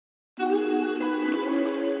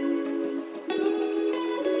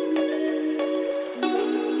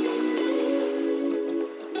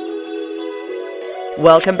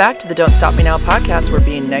Welcome back to the Don't Stop Me Now podcast, where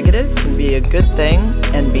being negative can be a good thing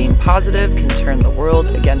and being positive can turn the world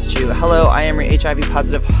against you. Hello, I am your HIV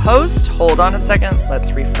positive host. Hold on a second. Let's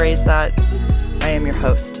rephrase that. I am your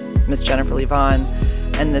host, Miss Jennifer Lee Vaughn,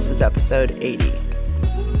 and this is episode 80.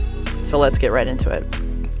 So let's get right into it.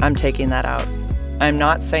 I'm taking that out. I'm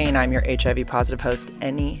not saying I'm your HIV positive host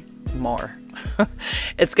anymore.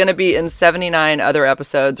 It's going to be in 79 other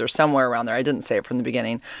episodes or somewhere around there. I didn't say it from the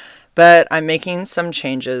beginning. But I'm making some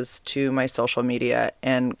changes to my social media,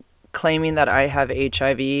 and claiming that I have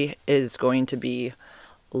HIV is going to be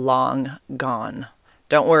long gone.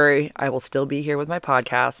 Don't worry, I will still be here with my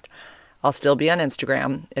podcast. I'll still be on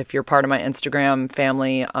Instagram. If you're part of my Instagram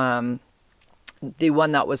family, the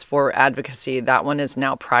one that was for advocacy, that one is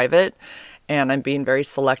now private. And I'm being very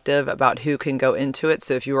selective about who can go into it.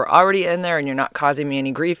 So if you were already in there and you're not causing me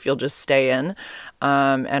any grief, you'll just stay in.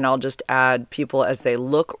 And I'll just add people as they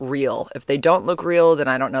look real. If they don't look real, then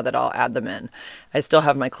I don't know that I'll add them in. I still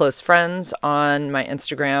have my close friends on my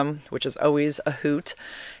Instagram, which is always a hoot.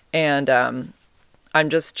 And I'm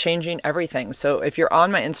just changing everything. So if you're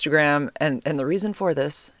on my Instagram, and the reason for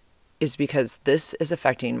this is because this is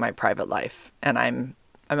affecting my private life. And I'm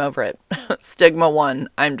over it. Stigma 1.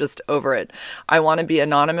 I'm just over it. I want to be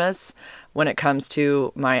anonymous when it comes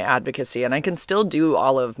to my advocacy. And I can still do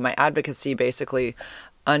all of my advocacy basically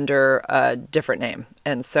under a different name.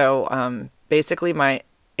 And so basically my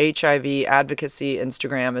HIV advocacy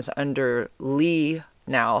Instagram is under Lee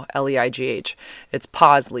now, L-E-I-G-H. It's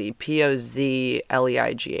Pozleigh,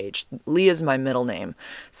 P-O-Z-L-E-I-G-H. Lee is my middle name.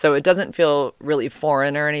 So it doesn't feel really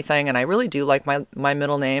foreign or anything. And I really do like my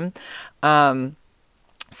middle name.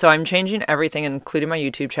 So I'm changing everything, including my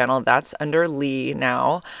YouTube channel. That's under Lee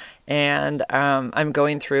now. And I'm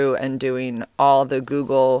going through and doing all the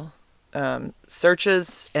Google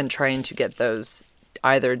searches and trying to get those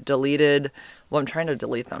either deleted. Well, I'm trying to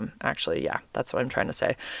delete them, actually. Yeah, that's what I'm trying to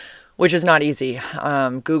say, which is not easy.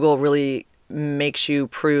 Google really makes you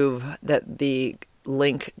prove that the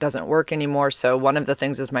link doesn't work anymore. So one of the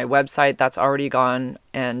things is my website. That's already gone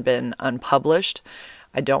and been unpublished.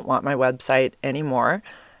 I don't want my website anymore.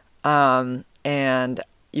 And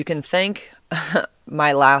you can thank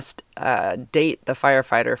my last date, the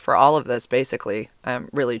firefighter, for all of this, basically.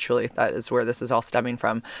 Really, truly, that is where this is all stemming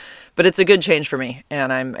from. But it's a good change for me.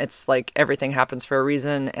 And it's like everything happens for a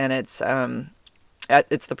reason. And it's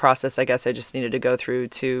the process, I guess, I just needed to go through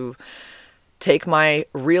to take my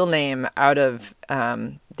real name out of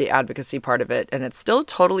the advocacy part of it. And it's still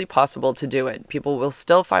totally possible to do it. People will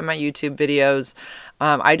still find my YouTube videos.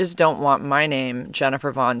 I just don't want my name,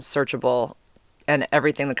 Jennifer Vaughn, searchable, and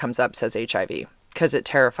everything that comes up says HIV, because it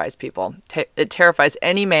terrifies people. It terrifies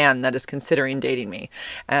any man that is considering dating me.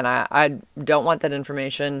 And I don't want that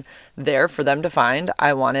information there for them to find.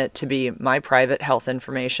 I want it to be my private health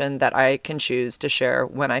information that I can choose to share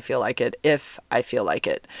when I feel like it, if I feel like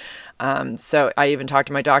it. So I even talked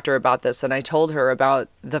to my doctor about this, and I told her about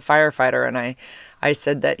the firefighter, and I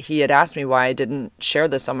said that he had asked me why I didn't share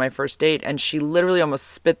this on my first date, and she literally almost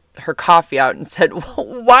spit her coffee out and said,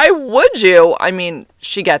 "Why would you?" I mean,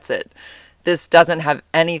 she gets it. This doesn't have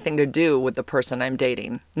anything to do with the person I'm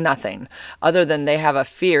dating. Nothing. It's than they have a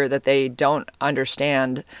fear that they don't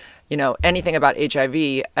understand, anything about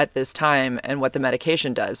HIV at this time and what the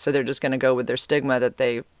medication does. So they're just going to go with their stigma that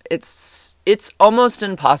it's almost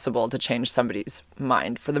impossible to change somebody's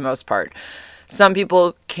mind for the most part. Some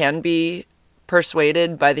people can be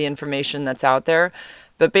persuaded by the information that's out there,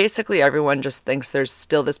 but basically everyone just thinks there's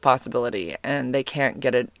still this possibility, and they can't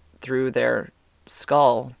get it through their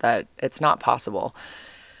skull that it's not possible.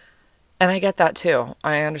 And I get that too.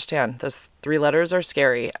 I understand. Those 3 letters are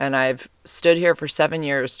scary, and I've stood here for 7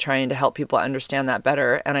 years trying to help people understand that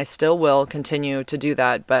better, and I still will continue to do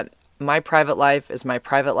that, but my private life is my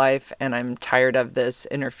private life, and I'm tired of this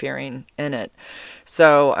interfering in it.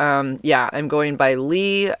 So, I'm going by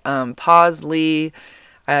Lee, Pozleigh.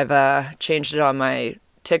 I've changed it on my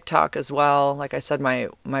TikTok as well. Like I said, my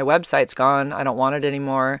website's gone. I don't want it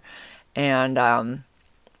anymore. And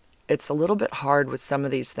it's a little bit hard with some of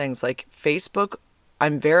these things. Like Facebook,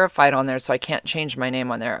 I'm verified on there, so I can't change my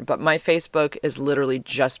name on there. But my Facebook is literally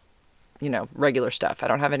just, regular stuff. I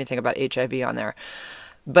don't have anything about HIV on there.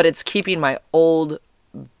 But it's keeping my old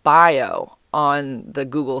bio on the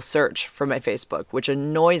Google search for my Facebook, which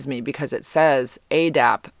annoys me because it says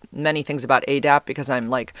ADAP, many things about ADAP, because I'm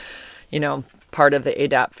like, part of the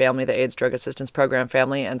ADAP family, the AIDS Drug Assistance Program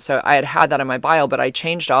family. And so I had that on my bio, but I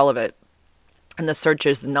changed all of it. And the search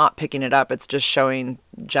is not picking it up. It's just showing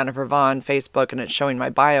Jennifer Vaughn Facebook, and it's showing my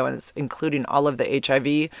bio, and it's including all of the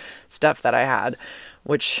HIV stuff that I had,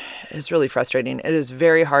 which is really frustrating. It is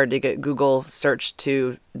very hard to get Google search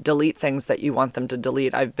to delete things that you want them to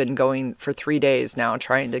delete. I've been going for 3 days now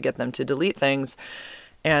trying to get them to delete things,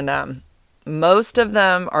 and most of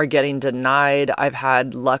them are getting denied. I've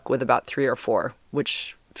had luck with about 3 or 4,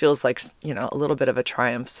 which feels like, a little bit of a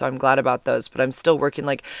triumph. So I'm glad about those, but I'm still working,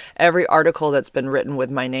 like every article that's been written with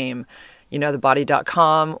my name,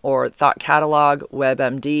 thebody.com or Thought Catalog,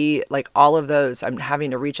 WebMD, like all of those, I'm having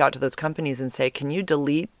to reach out to those companies and say, can you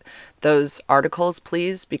delete those articles,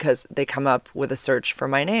 please? Because they come up with a search for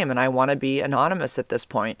my name and I want to be anonymous at this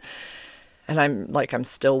point. And I'm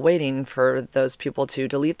still waiting for those people to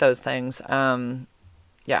delete those things.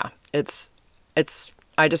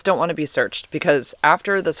 I just don't want to be searched, because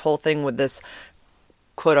after this whole thing with this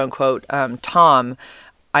quote unquote Tom,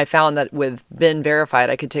 I found that with Been Verified,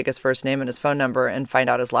 I could take his first name and his phone number and find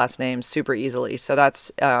out his last name super easily. So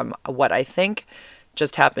that's what I think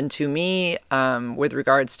just happened to me with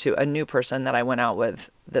regards to a new person that I went out with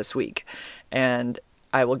this week. And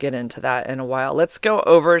I will get into that in a while. Let's go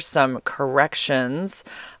over some corrections.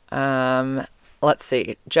 Let's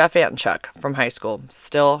see. Jeff Anchuk from high school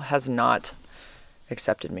still has not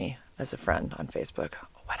accepted me as a friend on Facebook.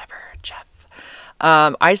 Whatever, Jeff.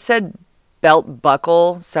 I said belt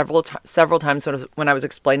buckle several times when I was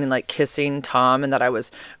explaining like kissing Tom and that I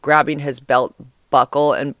was grabbing his belt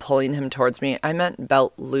buckle and pulling him towards me. I meant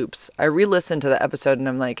belt loops. I re-listened to the episode and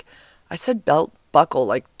I'm like, I said belt buckle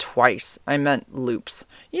like twice. I meant loops.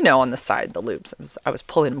 On the side, the loops. I was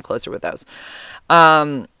pulling him closer with those.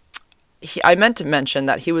 I meant to mention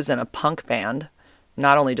that he was in a punk band.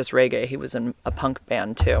 Not only just reggae, he was in a punk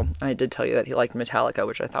band too. And I did tell you that he liked Metallica,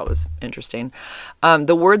 which I thought was interesting.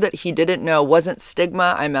 The word that he didn't know wasn't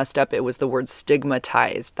stigma. I messed up. It was the word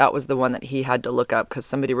stigmatized. That was the one that he had to look up, because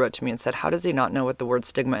somebody wrote to me and said, how does he not know what the word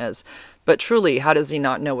stigma is? But truly, how does he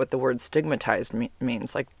not know what the word stigmatized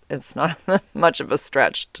means? Like, it's not much of a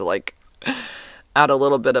stretch to like add a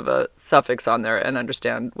little bit of a suffix on there and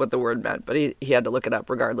understand what the word meant, but he had to look it up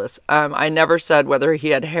regardless. I never said whether he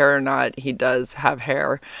had hair or not. He does have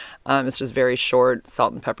hair. It's just very short,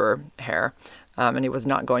 salt and pepper hair, and he was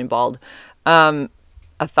not going bald. A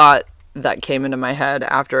thought that came into my head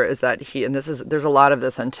after is that there's a lot of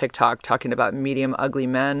this on TikTok talking about medium ugly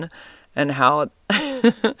men and how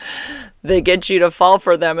they get you to fall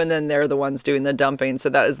for them and then they're the ones doing the dumping. So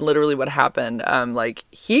that is literally what happened.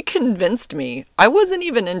 He convinced me. I wasn't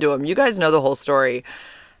even into him. You guys know the whole story.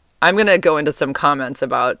 I'm going to go into some comments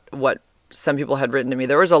about what some people had written to me.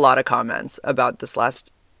 There was a lot of comments about this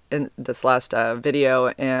last video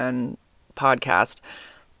and podcast.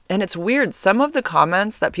 And it's weird. Some of the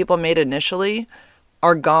comments that people made initially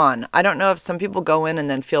are gone. I don't know if some people go in and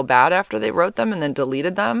then feel bad after they wrote them and then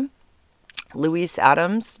deleted them. Luis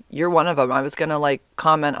Adams, you're one of them. I was going to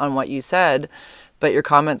comment on what you said, but your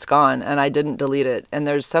comment's gone and I didn't delete it. And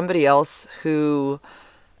there's somebody else and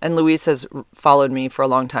Luis has followed me for a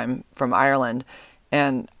long time from Ireland.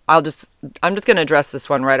 And I'm just going to address this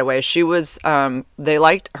one right away. She was, her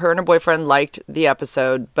and her boyfriend liked the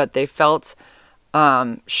episode, but they felt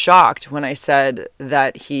shocked when I said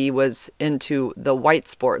that he was into the white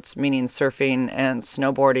sports, meaning surfing and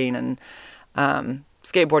snowboarding and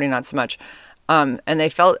skateboarding, not so much. And they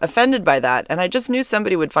felt offended by that. And I just knew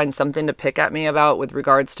somebody would find something to pick at me about with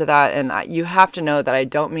regards to that. And you have to know that I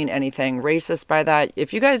don't mean anything racist by that.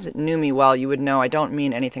 If you guys knew me well, you would know I don't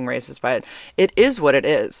mean anything racist by it. It is what it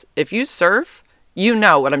is. If you surf, you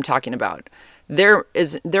know what I'm talking about. There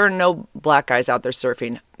are no black guys out there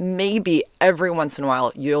surfing. Maybe every once in a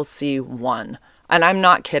while you'll see one. And I'm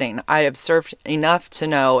not kidding. I have surfed enough to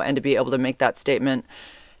know and to be able to make that statement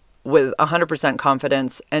with 100%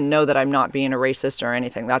 confidence and know that I'm not being a racist or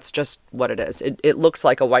anything. That's just what it is. It looks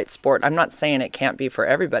like a white sport. I'm not saying it can't be for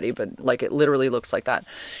everybody, but it literally looks like that.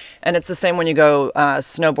 And it's the same when you go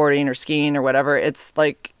snowboarding or skiing or whatever.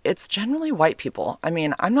 It's generally white people. I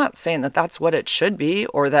mean, I'm not saying that that's what it should be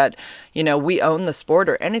or that, we own the sport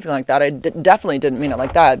or anything like that. I definitely didn't mean it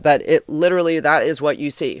like that, but it literally, that is what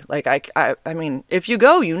you see. I mean, if you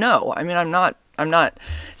go, I mean, I'm not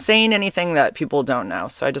saying anything that people don't know.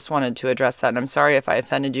 So I just wanted to address that. And I'm sorry if I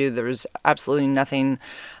offended you. There was absolutely nothing.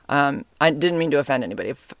 I didn't mean to offend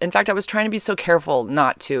anybody. In fact, I was trying to be so careful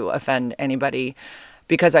not to offend anybody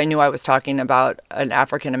because I knew I was talking about an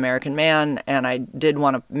African-American man. And I did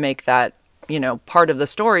want to make that, part of the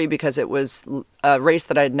story because it was a race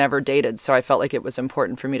that I'd never dated. So I felt like it was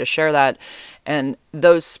important for me to share that. And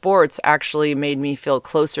those sports actually made me feel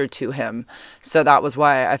closer to him. So that was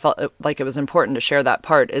why I felt like it was important to share that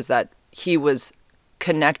part, is that he was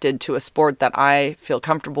connected to a sport that I feel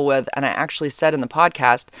comfortable with. And I actually said in the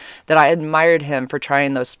podcast that I admired him for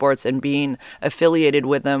trying those sports and being affiliated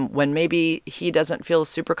with them when maybe he doesn't feel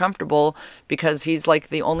super comfortable because he's like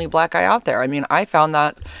the only black guy out there. I mean, I found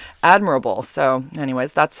that admirable. So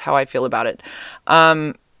anyways, that's how I feel about it.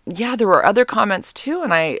 Yeah, there were other comments too.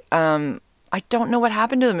 And I don't know what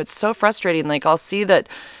happened to them. It's so frustrating. Like, I'll see that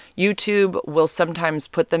YouTube will sometimes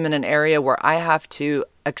put them in an area where I have to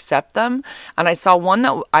accept them. And I saw one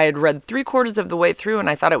that I had read 3/4 of the way through and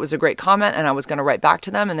I thought it was a great comment and I was going to write back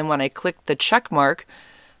to them. And then when I clicked the check mark,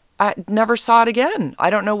 I never saw it again. I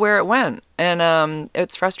don't know where it went. And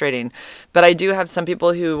it's frustrating. But I do have some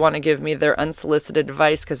people who want to give me their unsolicited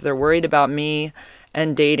advice because they're worried about me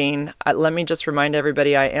and dating. Let me just remind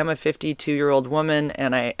everybody, I am a 52-year-old woman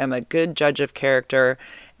and I am a good judge of character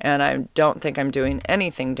and I don't think I'm doing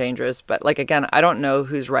anything dangerous. But like, again, I don't know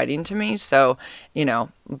who's writing to me. So,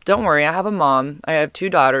 don't worry. I have a mom. I have 2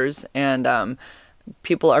 daughters and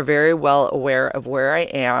people are very well aware of where I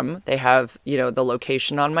am. They have, the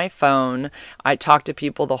location on my phone. I talk to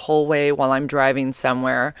people the whole way while I'm driving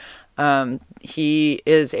somewhere. He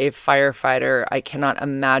is a firefighter. I cannot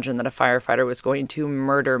imagine that a firefighter was going to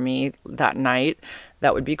murder me that night.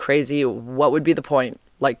 That would be crazy. What would be the point?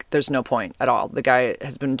 Like, there's no point at all. The guy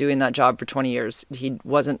has been doing that job for 20 years. He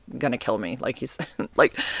wasn't going to kill me. Like, he's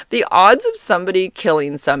like, the odds of somebody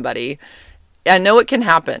killing somebody, I know it can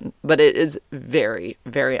happen, but it is very,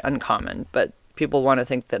 very uncommon. But people want to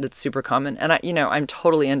think that it's super common. And I'm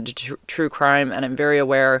totally into true crime and I'm very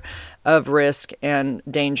aware of risk and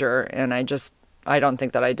danger. And I don't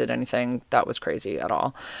think that I did anything that was crazy at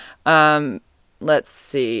all. Let's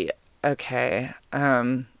see. Okay.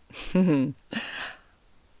 Okay,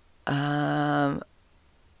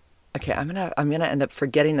 I'm gonna end up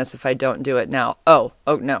forgetting this if I don't do it now. Oh,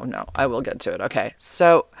 no, I will get to it. Okay.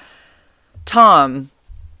 So Tom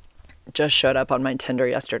just showed up on my Tinder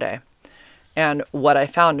yesterday. And what I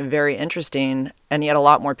found very interesting, and he had a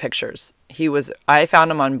lot more pictures. I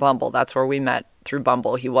found him on Bumble. That's where we met, through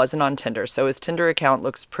Bumble. He wasn't on Tinder. So his Tinder account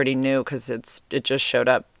looks pretty new because it just showed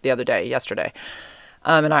up yesterday.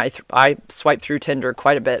 And I swiped through Tinder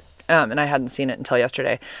quite a bit, and I hadn't seen it until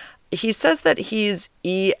yesterday. He says that he's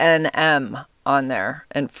ENM on there.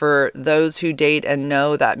 And for those who date and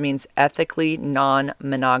know, that means ethically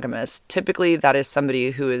non-monogamous. Typically, that is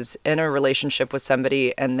somebody who is in a relationship with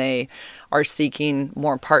somebody and they are seeking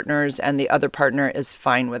more partners and the other partner is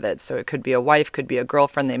fine with it. So it could be a wife, could be a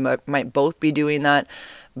girlfriend. They might both be doing that,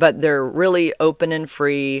 but they're really open and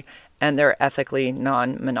free and they're ethically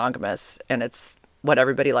non-monogamous. And it's what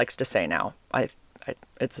everybody likes to say now.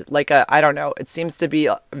 It's like I don't know. It seems to be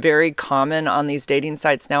very common on these dating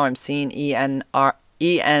sites now. I'm seeing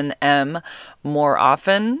ENM more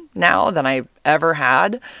often now than I ever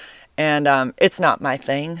had. And it's not my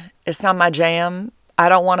thing. It's not my jam. I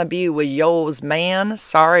don't want to be with yo's man.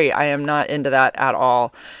 Sorry, I am not into that at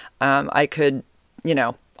all. I can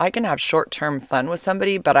have short-term fun with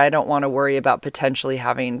somebody, but I don't want to worry about potentially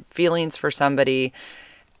having feelings for somebody.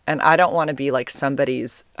 And I don't want to be like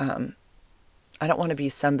somebody's... I don't want to be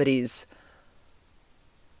somebody's,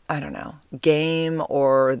 game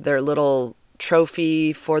or their little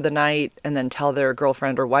trophy for the night and then tell their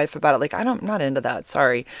girlfriend or wife about it. Like, I'm not into that.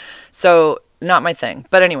 Sorry. So not my thing.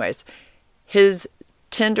 But anyways, his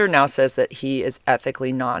Tinder now says that he is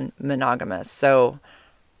ethically non-monogamous. So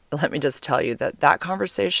let me just tell you that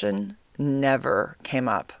conversation never came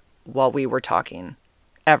up while we were talking,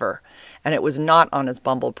 ever. And it was not on his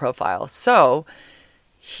Bumble profile. So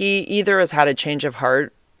he either has had a change of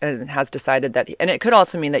heart and has decided that, and it could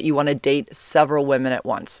also mean that you want to date several women at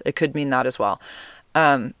once. It could mean that as well.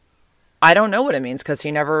 I don't know what it means because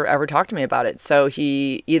he never ever talked to me about it. So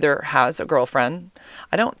he either has a girlfriend.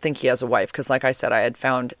 I don't think he has a wife because, like I said, I had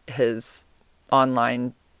found his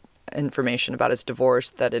online information about his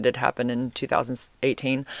divorce, that it had happened in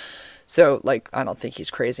 2018. So, I don't think he's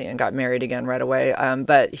crazy and got married again right away.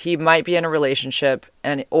 But he might be in a relationship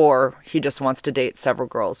or he just wants to date several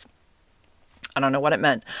girls. I don't know what it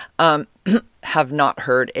meant. Have not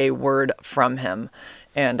heard a word from him,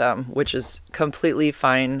 and which is completely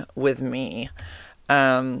fine with me.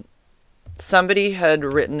 Somebody had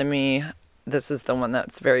written to me. This is the one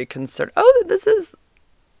that's very concerned. Oh,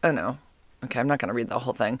 no. Okay, I'm not going to read the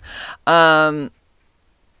whole thing.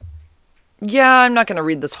 Yeah, I'm not going to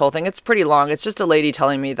read this whole thing. It's pretty long. It's just a lady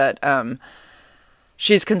telling me that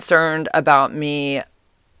she's concerned about me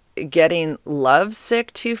getting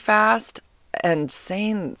lovesick too fast and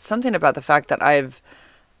saying something about the fact that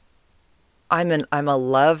I'm a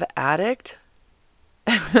love addict.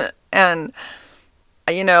 And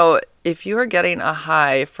if you are getting a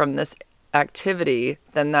high from this activity,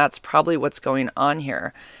 then that's probably what's going on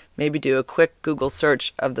here. Maybe do a quick Google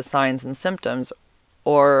search of the signs and symptoms.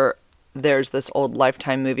 Or there's this old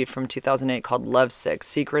Lifetime movie from 2008 called Lovesick: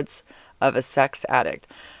 Secrets of a Sex Addict.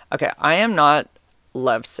 Okay, I am not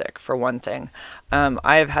lovesick, for one thing.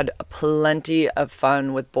 I have had plenty of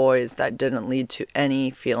fun with boys that didn't lead to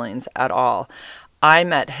any feelings at all. I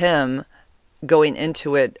met him going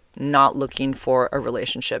into it not looking for a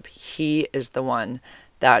relationship. He is the one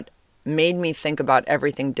that made me think about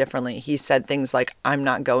everything differently. He said things like, I'm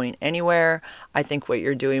not going anywhere. I think what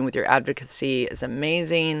you're doing with your advocacy is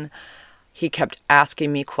amazing. He kept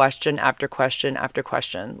asking me question after question after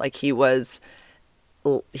question. Like he was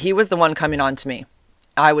the one coming on to me.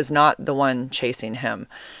 I was not the one chasing him.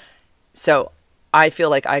 So I feel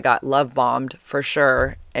like I got love bombed for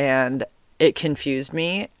sure. And it confused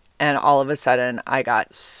me. And all of a sudden I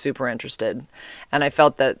got super interested. And I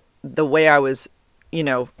felt that the way I was, I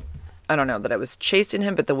don't know that I was chasing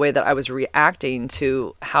him, but the way that I was reacting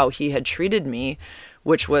to how he had treated me,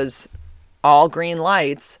 which was all green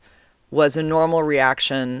lights, was a normal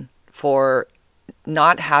reaction for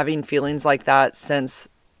not having feelings like that since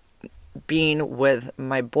being with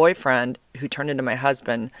my boyfriend, who turned into my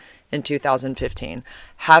husband in 2015.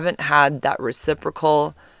 Haven't had that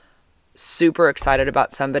reciprocal, super excited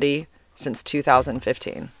about somebody since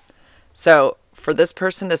 2015. So for this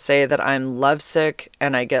person to say that I'm lovesick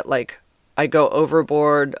and I go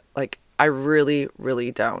overboard, I really,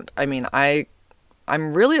 really don't. I mean,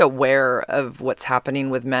 I'm really aware of what's happening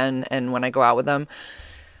with men, and when I go out with them,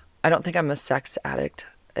 I don't think I'm a sex addict.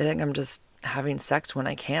 I think I'm just having sex when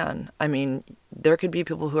I can. I mean, there could be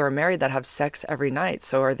people who are married that have sex every night.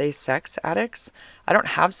 So are they sex addicts? I don't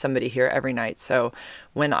have somebody here every night. So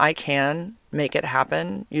when I can make it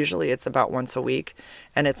happen, usually it's about once a week,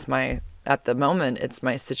 and at the moment, it's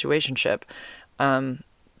my situationship.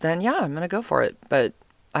 Then yeah, I'm going to go for it. But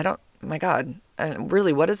my God,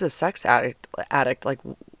 really, what is a sex addict? Like,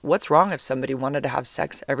 what's wrong if somebody wanted to have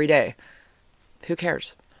sex every day? Who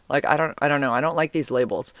cares? Like, I don't know. I don't like these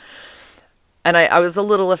labels. And I was a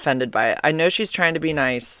little offended by it. I know she's trying to be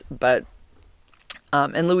nice, but,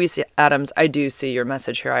 and Louise Adams, I do see your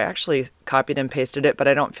message here. I actually copied and pasted it, but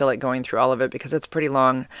I don't feel like going through all of it because it's pretty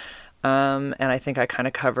long. And I think I kind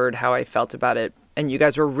of covered how I felt about it. And you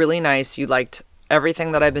guys were really nice. You liked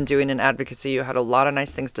everything that I've been doing in advocacy. You had a lot of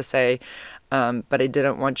nice things to say. But I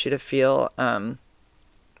didn't want you to feel,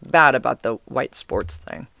 bad about the white sports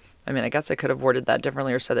thing. I mean, I guess I could have worded that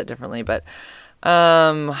differently or said it differently, but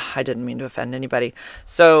I didn't mean to offend anybody.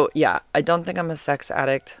 So yeah, I don't think I'm a sex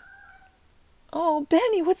addict. Oh,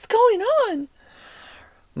 Benny, what's going on?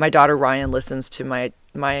 My daughter Ryan listens to my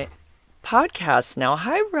podcast now.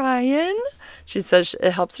 Hi, Ryan. She says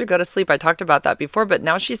it helps her go to sleep. I talked about that before, but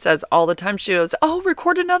now she says all the time, she goes, oh,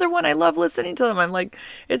 record another one. I love listening to them. I'm like,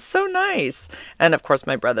 it's so nice. And of course,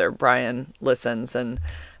 my brother Brian listens and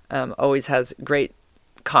always has great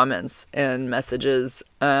comments and messages.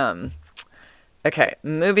 Okay,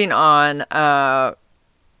 moving on. I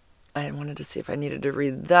wanted to see if I needed to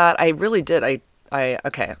read that. I really did.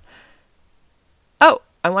 Okay. Oh,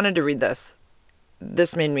 I wanted to read this.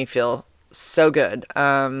 This made me feel so good.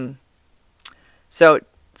 So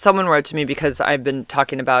someone wrote to me because I've been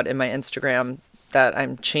talking about in my Instagram that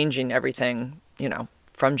I'm changing everything,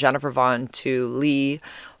 from Jennifer Vaughn to Lee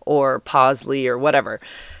or Pause Lee or whatever.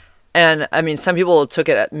 And I mean, some people took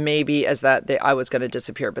it maybe as that I was going to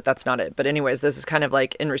disappear, but that's not it. But anyways, this is kind of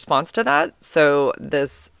like in response to that. So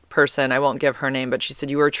this person, I won't give her name, but she said,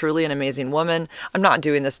 you are truly an amazing woman. I'm not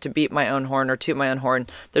doing this to beat my own horn or toot my own horn.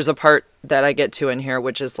 There's a part that I get to in here,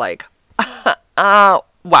 which is like,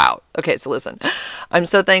 wow. Okay, so listen, I'm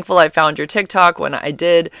so thankful I found your TikTok when I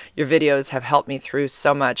did. Your videos have helped me through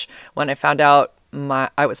so much. When I found out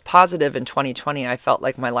I was positive in 2020, I felt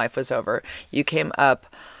like my life was over. You came up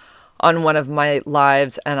on one of my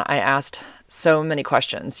lives and I asked so many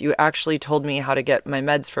questions. You actually told me how to get my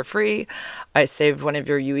meds for free. I saved one of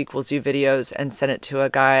your U equals U videos and sent it to a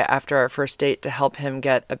guy after our first date to help him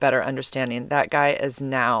get a better understanding. That guy is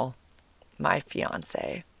now my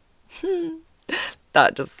fiance.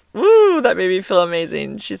 That made me feel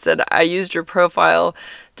amazing. She said, I used your profile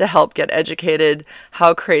to help get educated.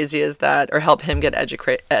 How crazy is that? Or help him get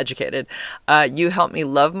educated. You helped me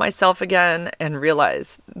love myself again and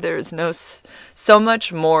realize there's so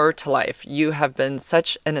much more to life. You have been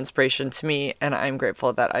such an inspiration to me, and I'm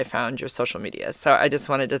grateful that I found your social media. So I just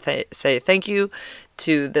wanted to say thank you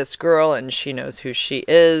to this girl, and she knows who she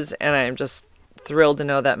is, and I'm just thrilled to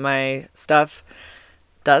know that my stuff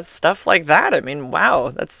does stuff like that. I mean,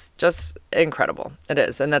 wow, that's just incredible. It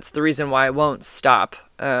is. And that's the reason why I won't stop.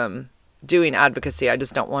 doing advocacy. I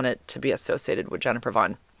just don't want it to be associated with Jennifer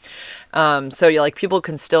Vaughn. So yeah, like people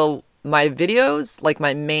can still, my videos, like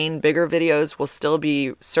my main bigger videos will still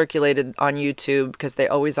be circulated on YouTube because they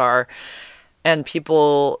always are. And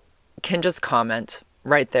people can just comment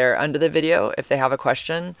right there under the video if they have a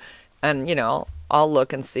question. And, you know, I'll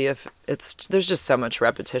look and see if there's just so much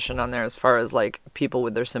repetition on there as far as like people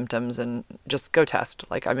with their symptoms, and just go test.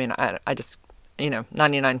 Like, I mean, I just, you know,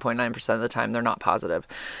 99.9% of the time they're not positive.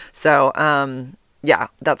 So, yeah,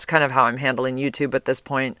 that's kind of how I'm handling YouTube at this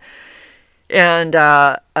point. And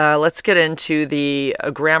let's get into the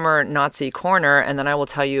grammar Nazi corner, and then I will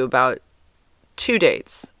tell you about 2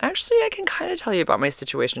 dates. Actually, I can kind of tell you about my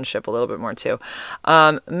situationship a little bit more too.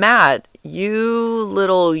 Matt, Matt.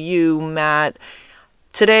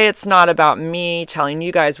 Today it's not about me telling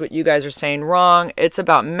you guys what you guys are saying wrong. It's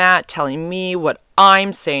about Matt telling me what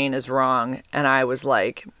I'm saying is wrong. And I was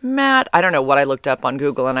like, Matt, I don't know what I looked up on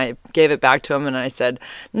Google, and I gave it back to him and I said,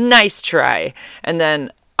 nice try. And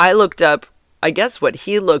then I looked up, I guess what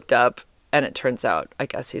he looked up, and it turns out, I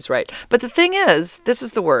guess he's right. But the thing is, this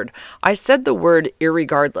is the word. I said the word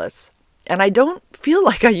irregardless, and I don't feel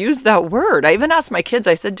like I used that word. I even asked my kids,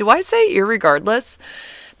 I said, do I say irregardless?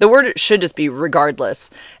 The word should just be regardless.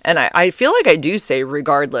 And I feel like I do say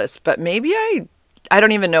regardless, but maybe I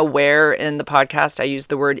don't even know where in the podcast I used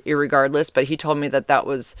the word irregardless, but he told me that that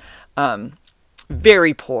was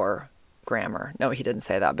very poor grammar. No, he didn't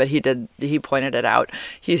say that, but he pointed it out.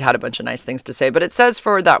 He's had a bunch of nice things to say, but it says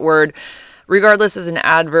for that word, regardless is an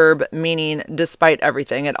adverb meaning despite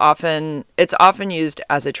everything. It's often used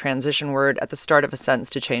as a transition word at the start of a sentence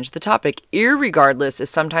to change the topic. Irregardless is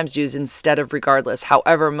sometimes used instead of regardless.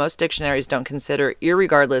 However, most dictionaries don't consider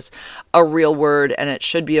irregardless a real word, and it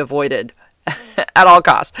should be avoided at all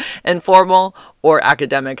costs in formal or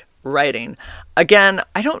academic writing. Again,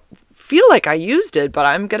 I don't feel like I used it, but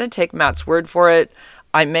I'm going to take Matt's word for it.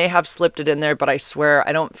 I may have slipped it in there, but I swear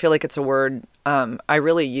I don't feel like it's a word I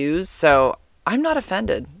really use. So I'm not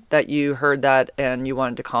offended that you heard that and you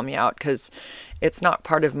wanted to call me out, because it's not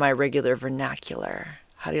part of my regular vernacular.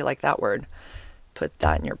 How do you like that word? Put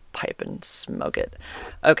that in your pipe and smoke it.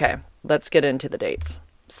 Okay, let's get into the dates.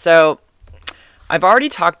 So I've already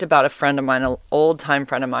talked about a friend of mine, an old time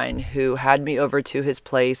friend of mine, who had me over to his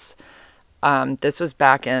place. This was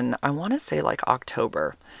back in, I want to say like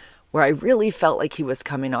October, where I really felt like he was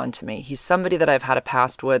coming on to me. He's somebody that I've had a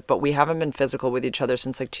past with, but we haven't been physical with each other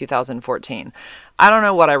since like 2014. I don't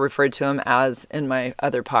know what I referred to him as in my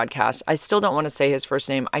other podcast. I still don't want to say his first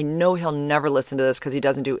name. I know he'll never listen to this because he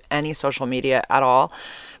doesn't do any social media at all.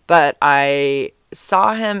 But I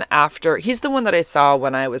saw him after, he's the one that I saw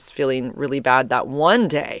when I was feeling really bad that one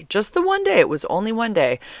day, just the one day, it was only one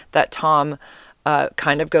day that Tom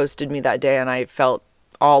kind of ghosted me that day, and I felt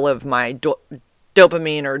all of my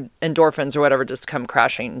dopamine or endorphins or whatever just come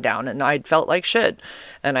crashing down, and I felt like shit,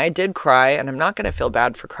 and I did cry, and I'm not going to feel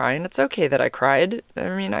bad for crying. It's okay that I cried. I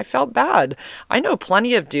mean, I felt bad. I know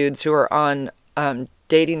plenty of dudes who are on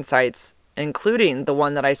dating sites, including the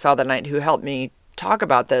one that I saw that night who helped me talk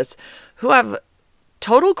about this, who have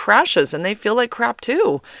total crashes and they feel like crap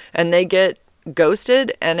too, and they get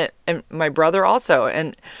ghosted, and my brother also.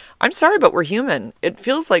 And I'm sorry, but we're human. It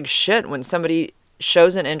feels like shit when somebody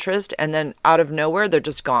shows an interest and then out of nowhere they're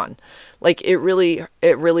just gone. Like it really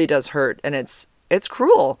does hurt, and it's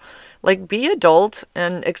cruel. Like, be adult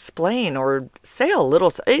and explain, or say a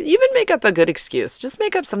little, even make up a good excuse. Just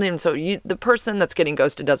make up something so the person that's getting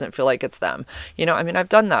ghosted doesn't feel like it's them. You know, I mean, I've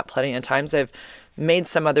done that plenty of times. I've made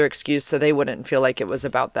some other excuse so they wouldn't feel like it was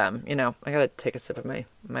about them. You know, I gotta take a sip of my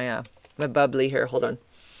bubbly here. Hold on.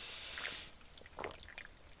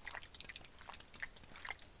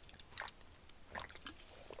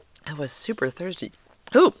 I was super thirsty.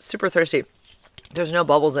 Ooh, super thirsty. There's no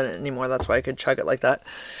bubbles in it anymore. That's why I could chug it like that.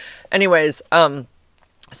 Anyways, yeah,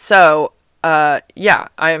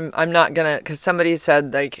 I'm not gonna, because somebody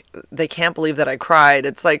said like they can't believe that I cried.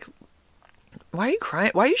 It's like, why are you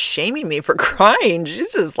crying? Why are you shaming me for crying?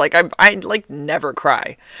 Jesus, like I like never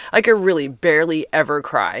cry. Like I really barely ever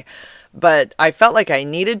cry. But I felt like I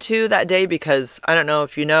needed to that day because I don't know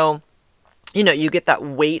if you know, you get that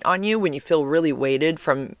weight on you when you feel really weighted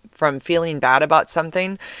from feeling bad about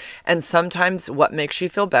something. And sometimes what makes you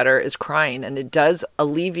feel better is crying. And it does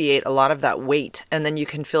alleviate a lot of that weight. And then you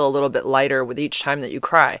can feel a little bit lighter with each time that you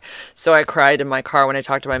cry. So I cried in my car when I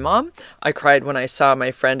talked to my mom. I cried when I saw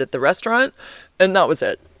my friend at the restaurant. And that was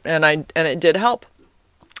it. And it did help.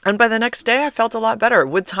 And by the next day, I felt a lot better.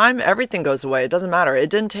 With time, everything goes away. It doesn't matter. It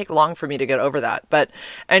didn't take long for me to get over that. But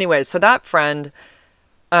anyway, so that friend,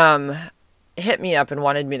 hit me up and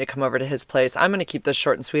wanted me to come over to his place. I'm going to keep this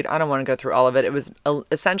short and sweet. I don't want to go through all of it. It was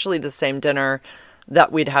essentially the same dinner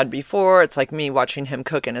that we'd had before. It's like me watching him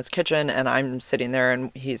cook in his kitchen, and I'm sitting there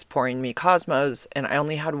and he's pouring me Cosmos, and I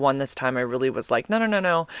only had one this time. I really was like, no, no, no,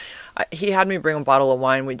 no. He had me bring a bottle of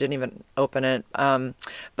wine. We didn't even open it.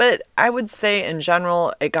 But I would say in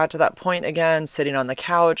general, it got to that point again, sitting on the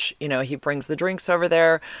couch. You know, he brings the drinks over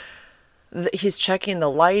there. He's checking the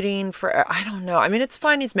lighting for, I don't know. I mean, it's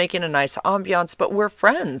fine. He's making a nice ambiance, but we're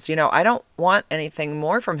friends. You know, I don't want anything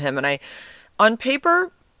more from him. And on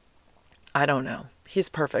paper, I don't know. He's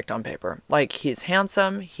perfect on paper. Like, he's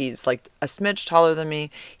handsome. He's like a smidge taller than me.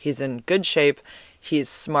 He's in good shape. He's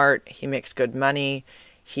smart. He makes good money.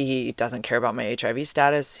 He doesn't care about my HIV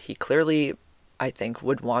status. He clearly, I think,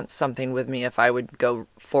 would want something with me if I would go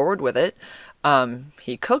forward with it.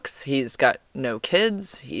 He cooks. He's got no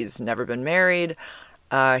kids. He's never been married.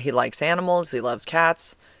 He likes animals. He loves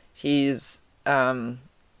cats. He's,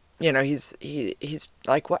 he's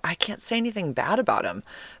like, what? I can't say anything bad about him,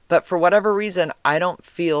 but for whatever reason, I don't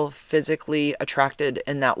feel physically attracted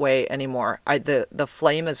in that way anymore. The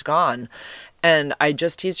flame is gone, and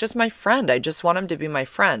he's just my friend. I just want him to be my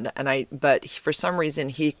friend. But for some reason,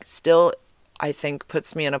 he still, I think,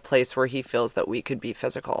 puts me in a place where he feels that we could be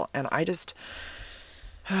physical, and I just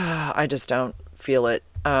don't feel it.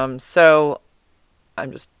 So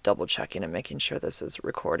I'm just double checking and making sure this is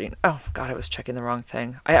recording. Oh God, I was checking the wrong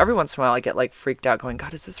thing. Every once in a while I get like freaked out going,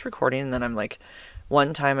 God, is this recording? And then I'm like,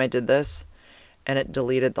 one time I did this and it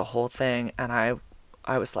deleted the whole thing. And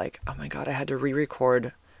I was like, oh my God, I had to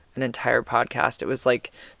re-record an entire podcast. It was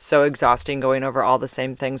like so exhausting going over all the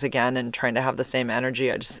same things again and trying to have the same energy.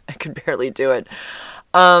 I could barely do it.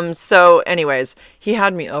 So anyways, he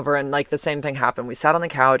had me over and like the same thing happened. We sat on the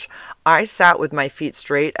couch. I sat with my feet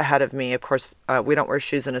straight ahead of me. Of course, we don't wear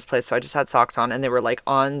shoes in his place. So I just had socks on and they were like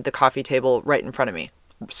on the coffee table right in front of me,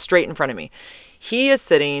 straight in front of me. He is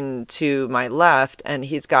sitting to my left and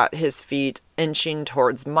he's got his feet inching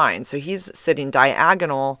towards mine. So he's sitting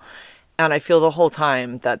diagonal. And I feel the whole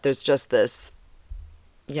time that there's just this,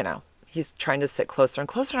 he's trying to sit closer and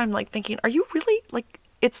closer. And I'm like thinking, are you really like,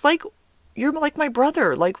 it's like, you're like my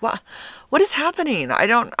brother. Like, what is happening? I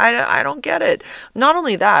don't get it. Not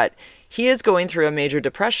only that, he is going through a major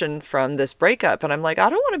depression from this breakup. And I'm like, I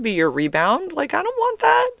don't want to be your rebound. Like, I don't want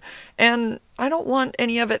that. And I don't want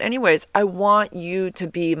any of it anyways. I want you to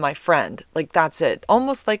be my friend. Like, that's it.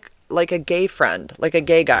 Almost like a gay friend, like a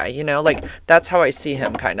gay guy, like that's how I see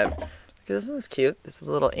him kind of. Isn't this cute? This is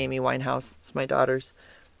a little Amy Winehouse. It's my daughter's.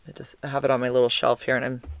 I have it on my little shelf here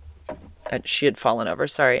and she had fallen over.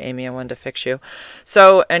 Sorry, Amy, I wanted to fix you.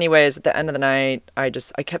 So anyways, at the end of the night, I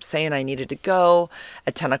kept saying I needed to go.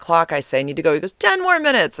 At 10 o'clock, I say I need to go. He goes, 10 more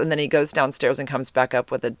minutes. And then he goes downstairs and comes back up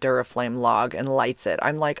with a Duraflame log and lights it.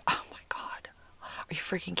 I'm like, oh my God, are you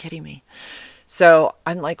freaking kidding me? So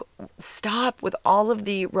I'm like, stop with all of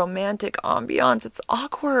the romantic ambiance. It's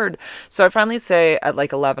awkward. So I finally say at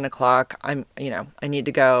like 11 o'clock, I need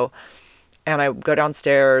to go. And I go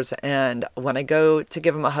downstairs, and when I go to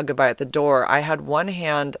give him a hug goodbye at the door, I had one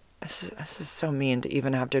hand. This is so mean to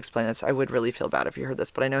even have to explain this. I would really feel bad if you heard this,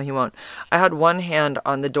 but I know he won't. I had one hand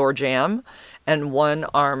on the door jamb and one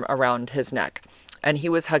arm around his neck. And he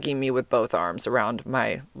was hugging me with both arms around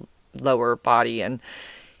my lower body. And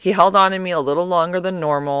he held on to me a little longer than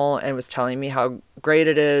normal and was telling me how great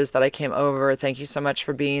it is that I came over. Thank you so much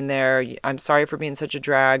for being there. I'm sorry for being such a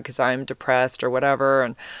drag because I'm depressed or whatever.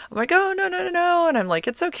 And I'm like, oh, no, no, no, no. And I'm like,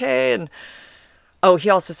 it's okay. And he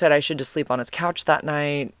also said I should just sleep on his couch that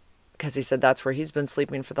night because he said that's where he's been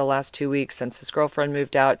sleeping for the last 2 weeks since his girlfriend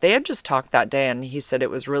moved out. They had just talked that day and he said it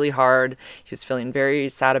was really hard. He was feeling very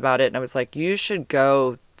sad about it. And I was like, you should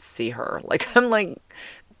go see her. Like, I'm like,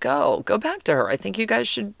 go back to her. I think you guys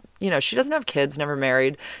should, she doesn't have kids, never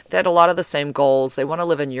married. They had a lot of the same goals. They want to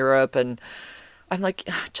live in Europe. And I'm like,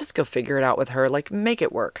 just go figure it out with her. Like, make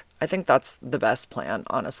it work. I think that's the best plan,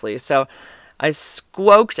 honestly. So I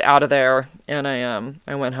squawked out of there and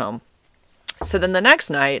I went home. So then the next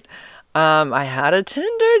night, I had a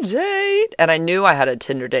Tinder date and I knew I had a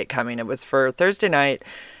Tinder date coming. It was for Thursday night.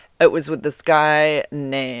 It was with this guy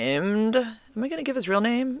named, am I going to give his real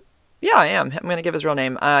name? Yeah, I am. I'm going to give his real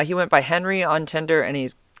name. He went by Henry on Tinder, and he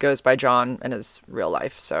goes by John in his real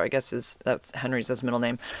life. So I guess that's Henry's his middle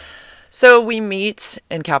name. So we meet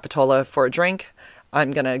in Capitola for a drink. I'm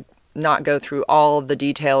going to not go through all the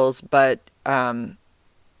details, but,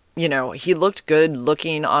 he looked good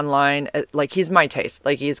looking online. Like, he's my taste.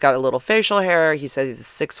 Like, he's got a little facial hair. He says he's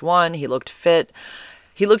 6'1". He looked fit.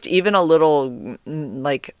 He looked even a little,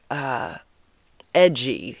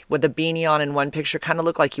 edgy with a beanie on in one picture, kind of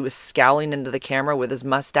looked like he was scowling into the camera with his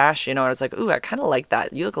mustache, you know. I was like, ooh, I kind of like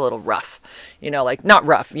that. You look a little rough, you know, like not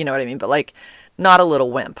rough, you know what I mean, but like not a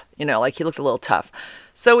little wimp, you know, like he looked a little tough.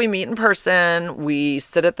 So we meet in person. We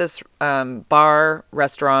sit at this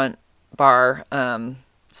restaurant,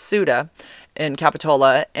 Suda in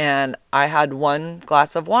Capitola, and I had one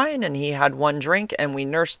glass of wine and he had one drink, and we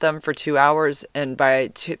nursed them for 2 hours. And by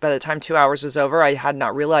the time 2 hours was over, I had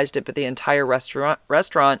not realized it, but the entire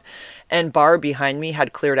restaurant and bar behind me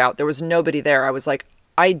had cleared out. There was nobody there. I was like,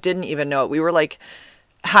 I didn't even know it. We were like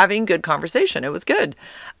having good conversation. It was good.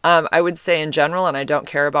 I would say in general, and I don't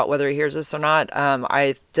care about whether he hears this or not,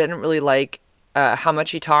 I didn't really like how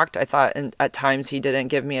much he talked. I thought at times he didn't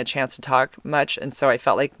give me a chance to talk much. And so I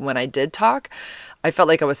felt like when I did talk, I felt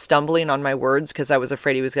like I was stumbling on my words because I was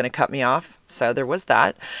afraid he was going to cut me off. So there was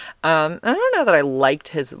that. I don't know that I liked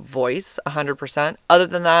his voice 100%. Other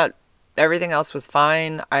than that, everything else was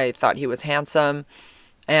fine. I thought he was handsome.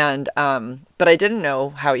 And, but I didn't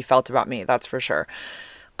know how he felt about me. That's for sure.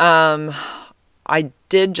 I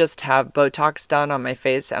did just have Botox done on my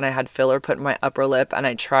face, and I had filler put in my upper lip, and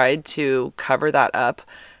I tried to cover that up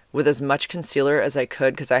with as much concealer as I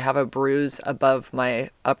could because I have a bruise above my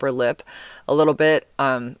upper lip a little bit.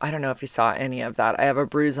 I don't know if you saw any of that. I have a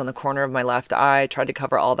bruise on the corner of my left eye. I tried to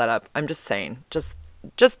cover all that up. I'm just saying, just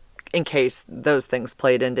in case those things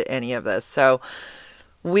played into any of this. So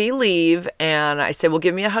we leave, and I said, well,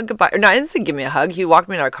 give me a hug goodbye. Or no, I didn't say give me a hug. He walked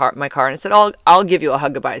me to my car, and I said, I'll give you a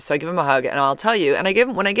hug goodbye. So I give him a hug, and I'll tell you.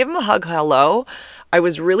 And when I gave him a hug hello, I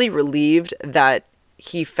was really relieved that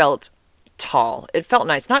he felt tall. It felt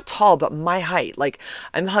nice. Not tall, but my height. Like,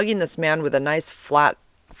 I'm hugging this man with a nice flat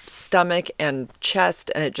stomach and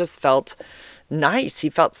chest, and it just felt nice.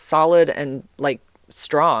 He felt solid and like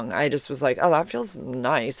strong. I just was like, oh, that feels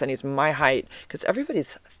nice. And he's my height, because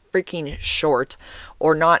everybody's freaking short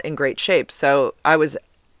or not in great shape. So I was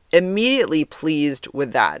immediately pleased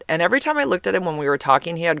with that. And every time I looked at him when we were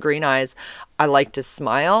talking, he had green eyes. I liked his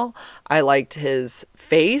smile. I liked his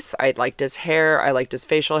face. I liked his hair. I liked his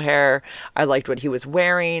facial hair. I liked what he was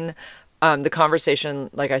wearing. The conversation,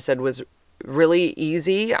 like I said, was really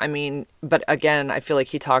easy. I mean, but again, I feel like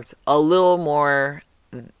he talked a little more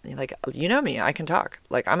like, you know me, I can talk.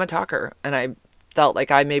 Like, I'm a talker. And I felt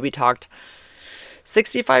like I maybe talked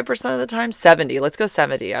 65% of the time, 70. Let's go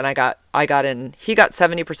 70. And he got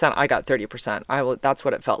 70%, I got 30%. That's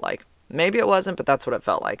what it felt like. Maybe it wasn't, but that's what it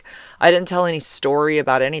felt like. I didn't tell any story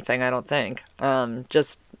about anything, I don't think.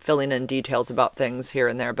 Just filling in details about things here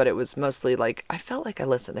and there, but it was mostly like, I felt like I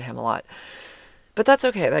listened to him a lot. But that's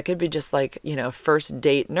okay. That could be just like, first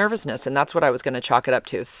date nervousness, and that's what I was going to chalk it up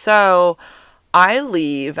to. So I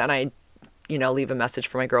leave, and I leave a message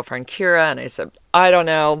for my girlfriend, Kira. And I said, I don't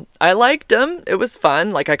know. I liked him. It was fun.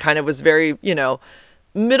 Like, I kind of was very,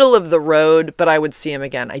 middle of the road, but I would see him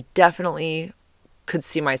again. I definitely could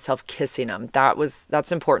see myself kissing him.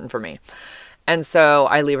 That's important for me. And so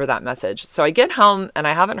I leave her that message. So I get home, and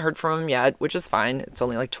I haven't heard from him yet, which is fine. It's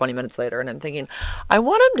only like 20 minutes later. And I'm thinking, I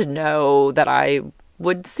want him to know that I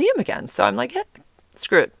would see him again. So I'm like,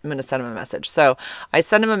 screw it. I'm going to send him a message. So I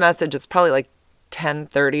send him a message. It's probably like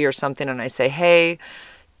 10:30 or something, and I say, hey,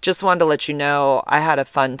 just wanted to let you know I had a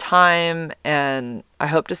fun time and I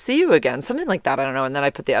hope to see you again, something like that. I don't know. And then I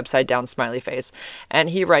put the upside down smiley face, and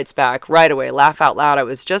he writes back right away, laugh out loud. I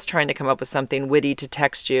was just trying to come up with something witty to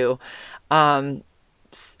text you. I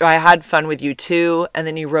had fun with you too. And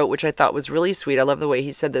then he wrote, which I thought was really sweet. I love the way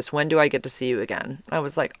he said this. When do I get to see you again? I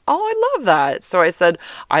was like, oh, I love that. So I said,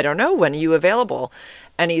 I don't know. When are you available?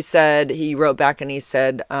 And he wrote back and he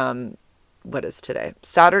said, what is today?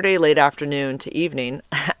 Saturday, late afternoon to evening.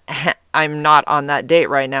 I'm not on that date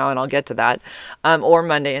right now, and I'll get to that. Or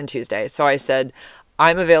Monday and Tuesday. So I said,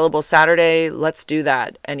 I'm available Saturday. Let's do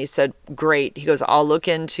that. And he said, great. He goes, I'll look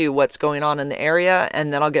into what's going on in the area,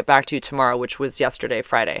 and then I'll get back to you tomorrow, which was yesterday,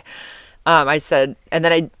 Friday. I said, and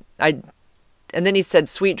then he said,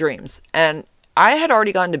 sweet dreams. And I had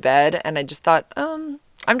already gone to bed, and I just thought, I'm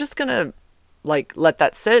just gonna let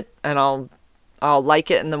that sit, and I'll like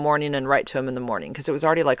it in the morning and write to him in the morning, because it was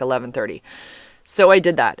already like 11:30. So I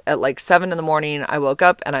did that at like 7 in the morning. I woke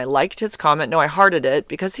up and I liked his comment. No, I hearted it,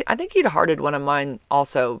 because I think he'd hearted one of mine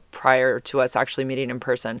also prior to us actually meeting in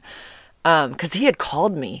person. Because he had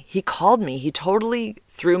called me. He totally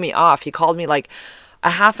threw me off. He called me like a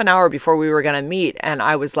half an hour before we were going to meet. And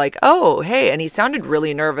I was like, oh, hey. And he sounded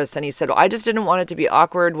really nervous. And he said, well, I just didn't want it to be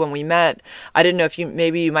awkward when we met. I didn't know if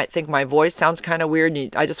maybe you might think my voice sounds kind of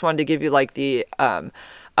weird. I just wanted to give you like the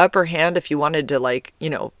upper hand if you wanted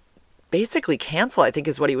to basically cancel, I think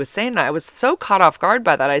is what he was saying. And I was so caught off guard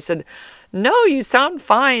by that. I said, no, you sound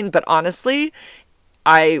fine. But honestly,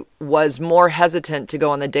 I was more hesitant to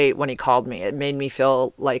go on the date when he called me. It made me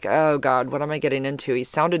feel like, oh God, what am I getting into? He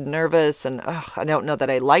sounded nervous, and I don't know that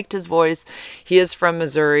I liked his voice. He is from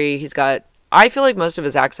Missouri. I feel like most of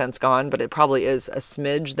his accent's gone, but it probably is a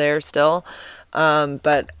smidge there still.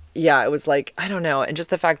 But yeah, it was like, I don't know. And just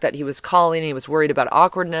the fact that he was calling, he was worried about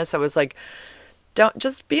awkwardness. I was like, don't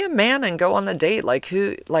just be a man and go on the date.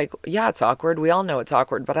 Yeah, it's awkward. We all know it's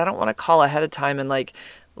awkward, but I don't want to call ahead of time and like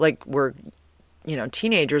we're,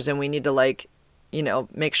 teenagers and we need to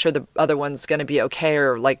make sure the other one's going to be okay,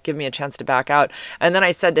 or like give me a chance to back out. And then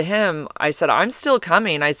I said to him, I'm still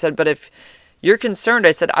coming. I said, but if you're concerned,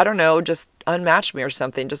 I said, I don't know, just unmatch me or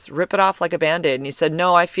something. Just rip it off like a Band-Aid. And he said,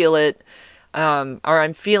 no, I feel it. Or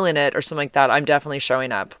I'm feeling it or something like that. I'm definitely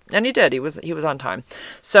showing up. And he did. He was on time.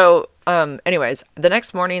 So, anyways, the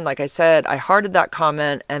next morning, like I said, I hearted that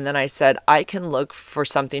comment, and then I said, I can look for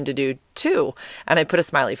something to do too. And I put a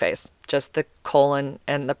smiley face, just the colon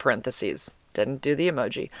and the parentheses. Didn't do the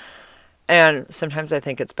emoji. And sometimes I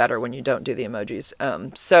think it's better when you don't do the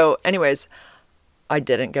emojis. So anyways, I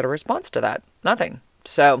didn't get a response to that. Nothing.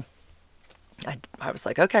 So I was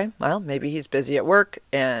like, okay, well, maybe he's busy at work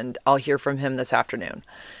and I'll hear from him this afternoon.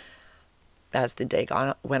 As the day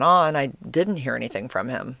went on, I didn't hear anything from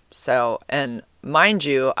him. So, and mind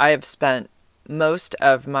you, I have spent most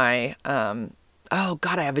of my, oh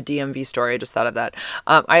God, I have a DMV story. I just thought of that.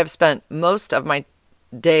 I have spent most of my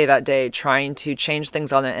that day trying to change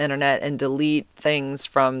things on the internet and delete things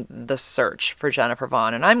from the search for Jennifer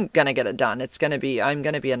Vaughn. And I'm going to get it done. I'm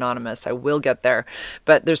going to be anonymous. I will get there,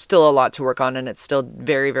 but there's still a lot to work on. And it's still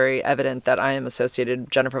very, very evident that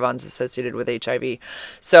Jennifer Vaughn's associated with HIV.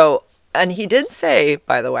 So, and he did say,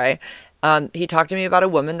 by the way, he talked to me about a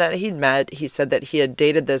woman that he'd met. He said that he had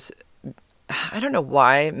dated this, I don't know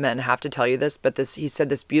why men have to tell you this, but he said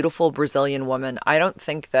this beautiful Brazilian woman. I don't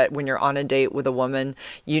think that when you're on a date with a woman,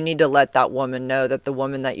 you need to let that woman know that the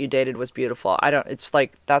woman that you dated was beautiful. It's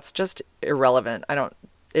like, that's just irrelevant.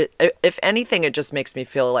 If anything, it just makes me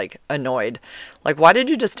feel like annoyed. Like, why did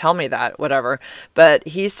you just tell me that? Whatever. But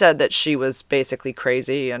he said that she was basically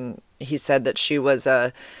crazy. And he said that she was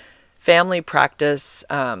a family practice,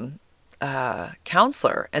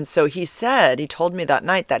 counselor. And so he told me that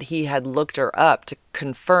night that he had looked her up to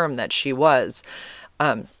confirm that she was.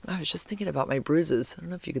 I was just thinking about my bruises. I don't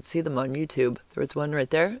know if you could see them on YouTube. There was one right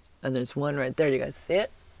there, and there's one right there. You guys see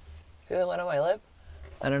it? See the one on my lip?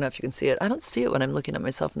 I don't know if you can see it. I don't see it when I'm looking at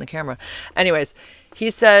myself in the camera. Anyways,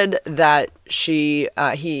 he said that he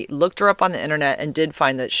looked her up on the internet and did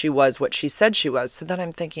find that she was what she said she was. So then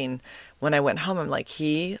I'm thinking, when I went home, I'm like,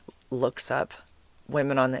 he looks up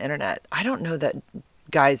women on the internet. I don't know that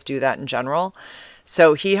guys do that in general.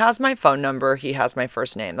 So he has my phone number. He has my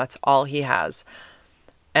first name. That's all he has.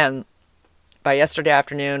 And by yesterday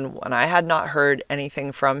afternoon, when I had not heard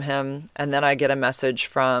anything from him, and then I get a message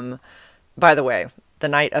by the way, the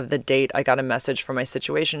night of the date, I got a message from my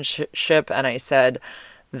situationship, and I said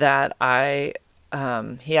that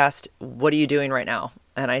he asked, what are you doing right now?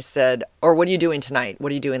 And I said, or what are you doing tonight?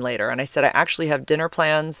 What are you doing later? And I said, I actually have dinner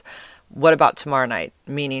plans. What about tomorrow night?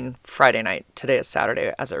 Meaning Friday night. Today is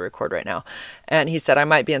Saturday as I record right now. And he said, I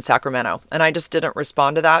might be in Sacramento. And I just didn't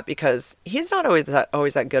respond to that because he's not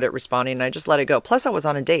always that good at responding. And I just let it go. Plus I was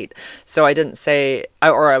on a date. So I didn't say,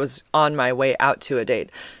 or I was on my way out to a date.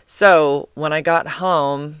 So when I got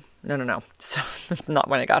home, no. So not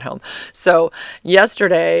when I got home. So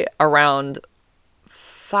yesterday around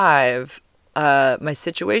 5, my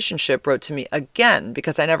situationship wrote to me again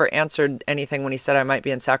because I never answered anything when he said I might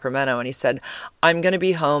be in Sacramento. And he said, I'm going to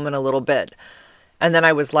be home in a little bit. And then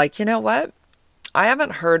I was like, you know what? I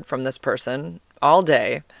haven't heard from this person all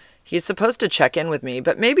day. He's supposed to check in with me,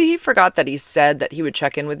 but maybe he forgot that he said that he would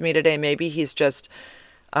check in with me today. Maybe he's just,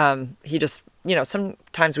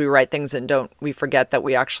 sometimes we write things and we forget that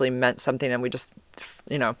we actually meant something, and we just,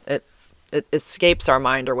 it escapes our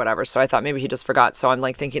mind or whatever. So I thought maybe he just forgot. So I'm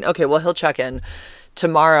like thinking, okay, well, he'll check in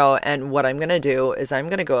tomorrow. And what I'm going to do is I'm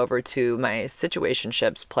going to go over to my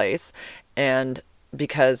situationship's place. And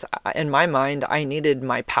because in my mind, I needed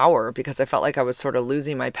my power because I felt like I was sort of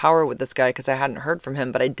losing my power with this guy because I hadn't heard from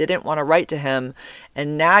him, but I didn't want to write to him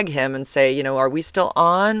and nag him and say, are we still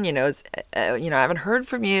on? I haven't heard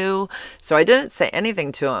from you. So I didn't say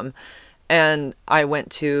anything to him. And I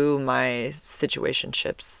went to my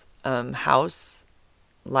situationship's house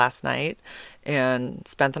last night and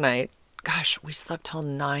spent the night. Gosh, we slept till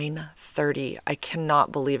 9:30. I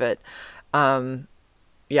cannot believe it.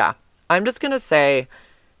 Yeah, I'm just going to say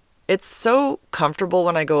it's so comfortable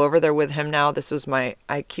when I go over there with him now. This was I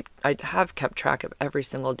have kept track of every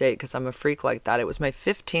single date because I'm a freak like that. It was my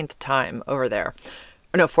 15th time over there.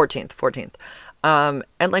 No, 14th. And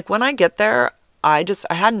like when I get there, I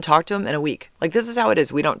hadn't talked to him in a week. Like this is how it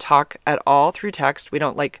is. We don't talk at all through text. We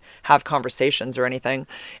don't like have conversations or anything.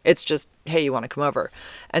 It's just, hey, you want to come over?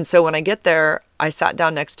 And so when I get there, I sat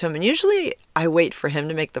down next to him, and usually I wait for him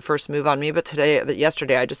to make the first move on me. But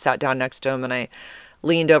yesterday, I just sat down next to him and I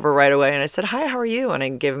leaned over right away and I said, hi, how are you? And I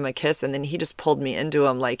gave him a kiss, and then he just pulled me into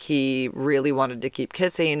him like he really wanted to keep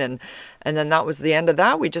kissing. And then that was the end of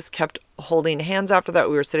that. We just kept holding hands after that.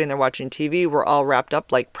 We were sitting there watching TV. We're all wrapped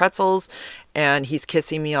up like pretzels, and he's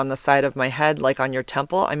kissing me on the side of my head, like on your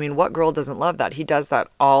temple. I mean, what girl doesn't love that? He does that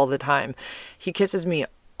all the time. He kisses me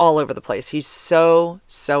all over the place. He's so,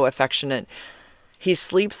 so affectionate. He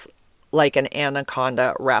sleeps like an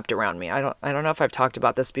anaconda wrapped around me. I don't know if I've talked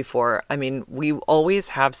about this before. I mean, we always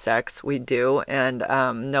have sex. We do. And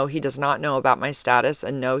no, he does not know about my status.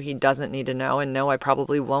 And no, he doesn't need to know. And no, I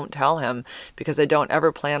probably won't tell him because I don't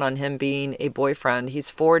ever plan on him being a boyfriend. He's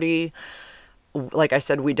 40. Like I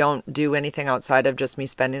said, we don't do anything outside of just me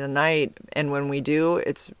spending the night. And when we do,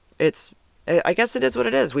 I guess it is what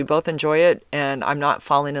it is. We both enjoy it, and I'm not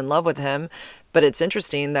falling in love with him. But it's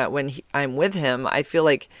interesting that when I'm with him, I feel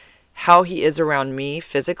like how he is around me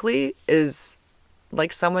physically is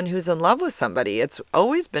like someone who's in love with somebody. It's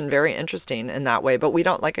always been very interesting in that way. But we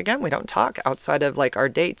don't, like, again, we don't talk outside of like our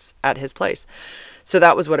dates at his place. So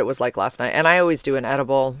that was what it was like last night. And I always do an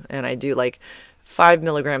edible, and I do like 5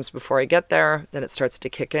 milligrams before I get there. Then it starts to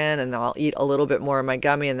kick in, and then I'll eat a little bit more of my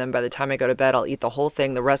gummy. And then by the time I go to bed, I'll eat the whole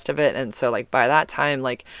thing, the rest of it. And so like by that time,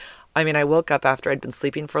 like, I mean, I woke up after I'd been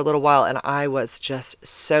sleeping for a little while, and I was just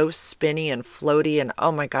so spinny and floaty, and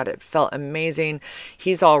oh my God, it felt amazing.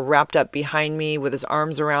 He's all wrapped up behind me with his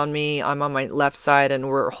arms around me. I'm on my left side, and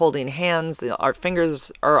we're holding hands. Our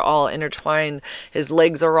fingers are all intertwined. His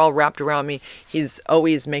legs are all wrapped around me. He's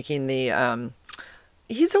always making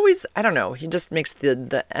he's always, I don't know, he just makes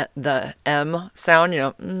the M sound,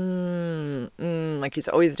 like he's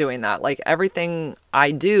always doing that. Like everything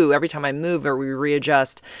I do, every time I move or we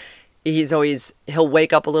readjust, he'll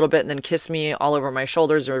wake up a little bit and then kiss me all over my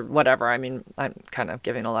shoulders or whatever. I mean, I'm kind of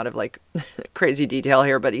giving a lot of like crazy detail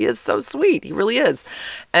here, but he is so sweet. He really is.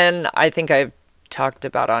 And I think I've talked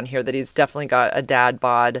about on here that he's definitely got a dad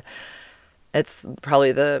bod. It's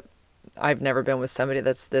probably I've never been with somebody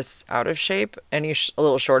that's this out of shape, and he's a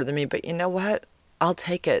little shorter than me, but you know what? I'll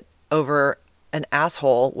take it over an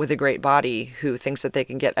asshole with a great body who thinks that they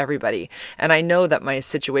can get everybody. And I know that my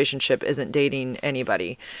situationship isn't dating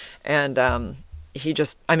anybody. And I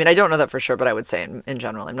don't know that for sure, but I would say in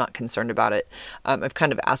general, I'm not concerned about it. I've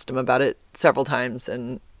kind of asked him about it several times,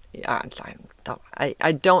 and yeah,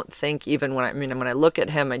 I don't think even when I look at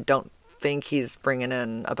him, I don't think he's bringing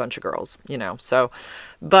in a bunch of girls, so,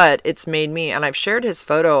 but it's made me, and I've shared his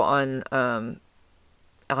photo on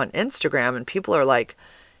Instagram, and people are like,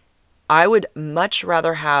 I would much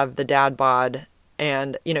rather have the dad bod,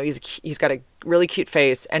 and he's got a really cute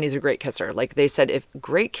face, and he's a great kisser. Like they said, if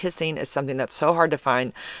great kissing is something that's so hard to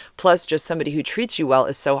find, plus just somebody who treats you well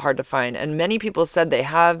is so hard to find. And many people said they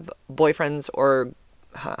have boyfriends or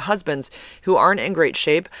husbands who aren't in great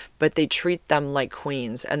shape, but they treat them like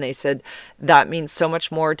queens. And they said that means so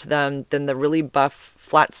much more to them than the really buff,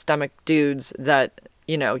 flat stomach dudes that,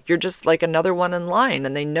 you're just like another one in line,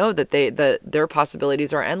 and they know that their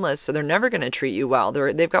possibilities are endless. So they're never going to treat you well.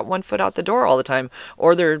 They've got one foot out the door all the time,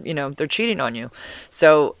 or they're cheating on you.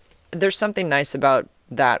 So there's something nice about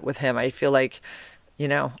that with him. I feel like, I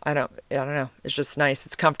don't know. It's just nice.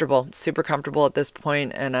 It's comfortable, super comfortable at this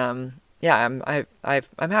point. And, yeah,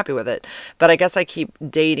 I'm happy with it. But I guess I keep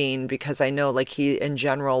dating because I know like he in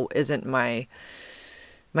general isn't my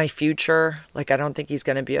future. Like I don't think he's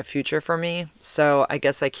going to be a future for me. So I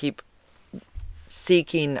guess I keep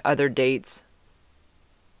seeking other dates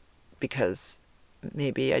because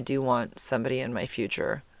maybe I do want somebody in my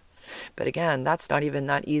future. But again, that's not even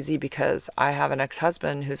that easy because I have an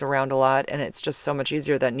ex-husband who's around a lot, and it's just so much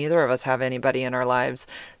easier that neither of us have anybody in our lives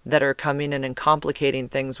that are coming in and complicating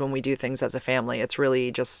things when we do things as a family. It's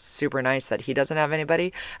really just super nice that he doesn't have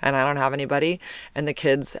anybody and I don't have anybody, and the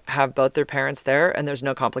kids have both their parents there, and there's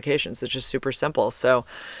no complications. It's just super simple. So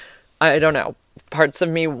I don't know. Parts of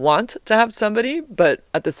me want to have somebody, but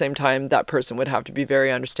at the same time, that person would have to be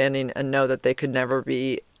very understanding and know that they could never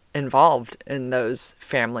be involved in those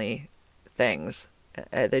family things.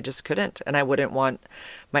 They just couldn't. And I wouldn't want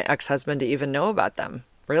my ex-husband to even know about them,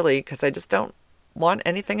 really, because I just don't want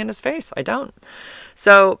anything in his face. I don't.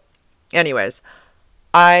 So anyways,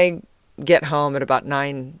 I get home at about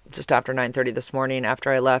just after 9:30 this morning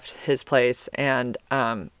after I left his place, and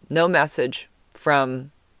no message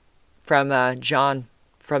from John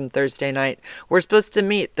from Thursday night. We're supposed to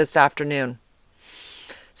meet this afternoon.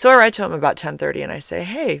 So I write to him about 10:30 and I say,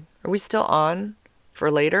 hey, are we still on for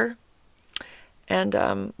later? And,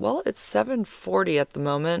 well, it's 7:40 at the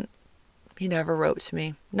moment. He never wrote to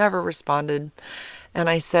me, never responded. And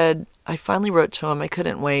I said, I finally wrote to him. I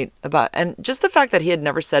couldn't wait and just the fact that he had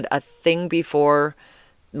never said a thing before,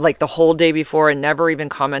 like the whole day before, and never even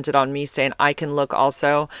commented on me saying I can look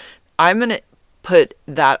also. I'm going to put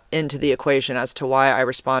that into the equation as to why I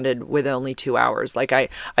responded with only 2 hours. Like I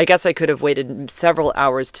guess I could have waited several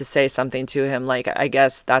hours to say something to him. Like, I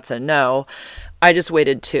guess that's a no. I just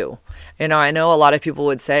waited 2. I know a lot of people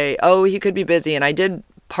would say, oh, he could be busy. And I did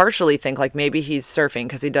partially think like maybe he's surfing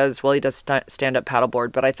because he does stand up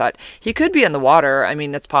paddleboard, but I thought he could be in the water. I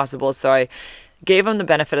mean, it's possible. So I gave him the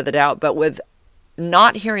benefit of the doubt, but with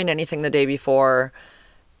not hearing anything the day before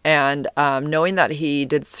and knowing that he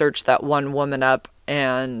did search that one woman up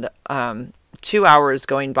and 2 hours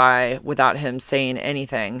going by without him saying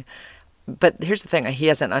anything. But here's the thing. He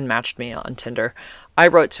hasn't unmatched me on Tinder. I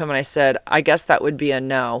wrote to him and I said, I guess that would be a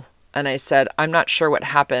no. And I said, I'm not sure what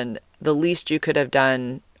happened. The least you could have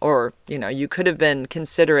done, or, you could have been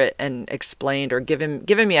considerate and explained or given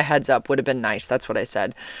me a heads up would have been nice. That's what I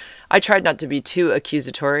said. I tried not to be too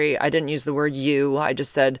accusatory. I didn't use the word you. I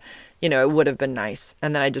just said, it would have been nice.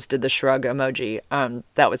 And then I just did the shrug emoji.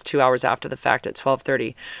 That was 2 hours after the fact at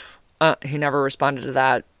 12:30. He never responded to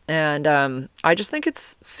that. And I just think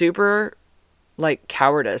it's super, like,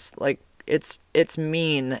 cowardice. Like, it's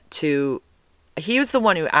mean to... He was the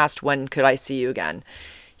one who asked, when could I see you again?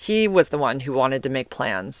 He was the one who wanted to make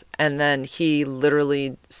plans. And then he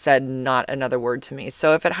literally said not another word to me.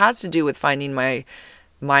 So if it has to do with finding my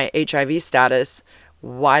HIV status,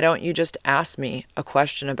 why don't you just ask me a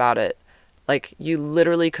question about it? Like, you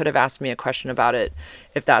literally could have asked me a question about it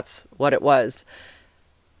if that's what it was.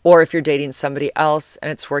 Or if you're dating somebody else and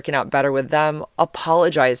it's working out better with them,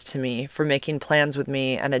 apologize to me for making plans with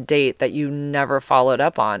me and a date that you never followed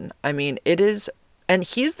up on. I mean, it is... And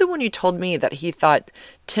he's the one who told me that he thought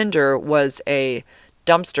Tinder was a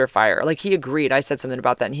dumpster fire. Like, he agreed. I said something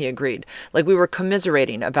about that and he agreed. Like, we were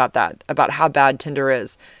commiserating about that, about how bad Tinder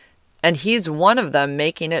is. And he's one of them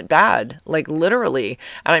making it bad, like, literally.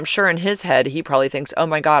 And I'm sure in his head, he probably thinks, oh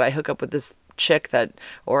my God, I hook up with this chick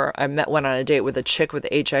or I went on a date with a chick with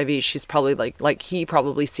HIV. She's probably like he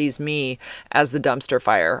probably sees me as the dumpster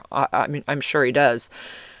fire. I mean, I'm sure he does,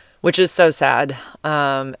 which is so sad.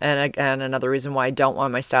 And again, another reason why I don't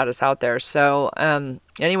want my status out there. So,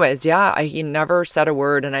 anyways, yeah, he never said a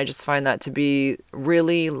word, and I just find that to be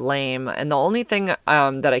really lame. And the only thing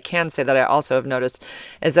that I can say that I also have noticed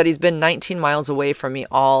is that he's been 19 miles away from me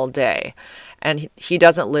all day. And he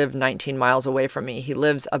doesn't live 19 miles away from me. He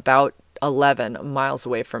lives about 11 miles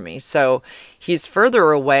away from me. So he's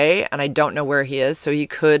further away, and I don't know where he is. So he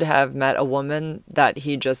could have met a woman that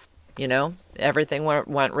he just, everything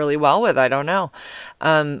went really well with. I don't know.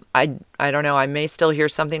 I don't know. I may still hear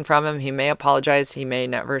something from him. He may apologize. He may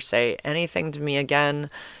never say anything to me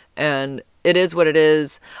again. And it is what it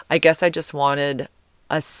is. I guess I just wanted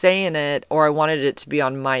a say in it, or I wanted it to be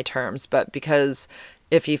on my terms. But because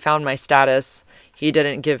if he found my status, he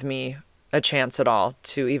didn't give me a chance at all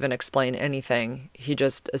to even explain anything. He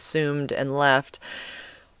just assumed and left.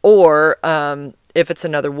 Or if it's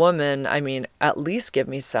another woman, I mean, at least give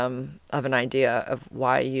me some of an idea of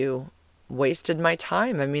why you wasted my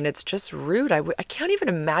time. I mean, it's just rude. I can't even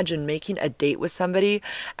imagine making a date with somebody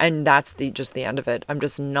and that's just the end of it. I'm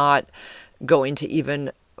just not going to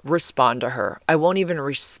even respond to her. I won't even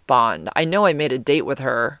respond. I know I made a date with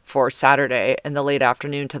her for Saturday in the late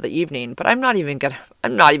afternoon to the evening, but I'm not even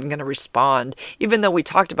gonna respond, even though we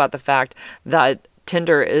talked about the fact that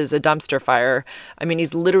Tinder is a dumpster fire. I mean,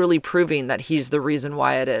 he's literally proving that he's the reason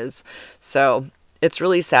why it is. So it's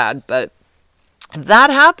really sad, but that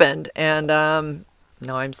happened. And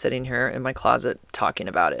now I'm sitting here in my closet talking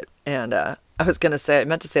about it. And I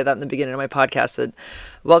meant to say that in the beginning of my podcast, that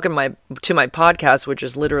welcome to my podcast, which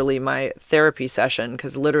is literally my therapy session,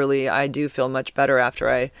 because literally I do feel much better after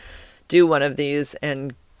I do one of these,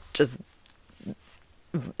 and just,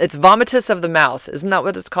 it's vomitus of the mouth. Isn't that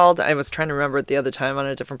what it's called? I was trying to remember it the other time on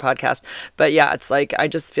a different podcast. But yeah, it's like, I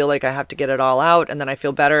just feel like I have to get it all out, and then I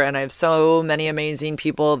feel better. And I have so many amazing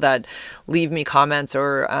people that leave me comments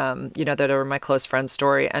or, that are my close friend's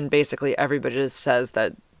story. And basically everybody just says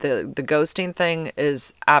that the ghosting thing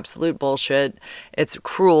is absolute bullshit. It's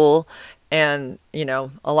cruel. And,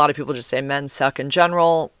 a lot of people just say men suck in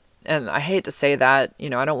general. And I hate to say that,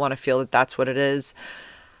 I don't want to feel that that's what it is.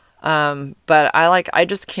 But I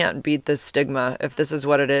just can't beat this stigma. If this is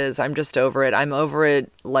what it is, I'm just over it. I'm over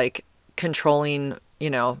it, like, controlling,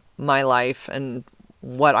 my life and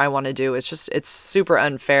what I want to do. It's super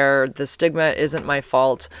unfair. The stigma isn't my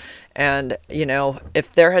fault. And,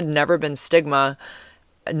 if there had never been stigma,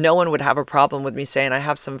 no one would have a problem with me saying I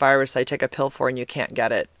have some virus I take a pill for and you can't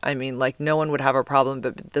get it. I mean, like, no one would have a problem,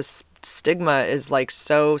 but this stigma is like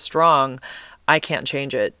so strong, I can't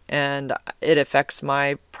change it. And it affects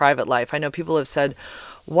my private life. I know people have said,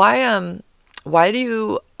 why are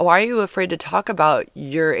you afraid to talk about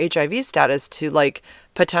your HIV status to like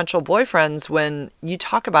potential boyfriends when you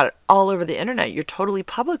talk about it all over the internet? You're totally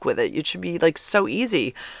public with it. It should be like so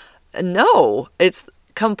easy. No, it's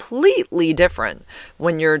completely different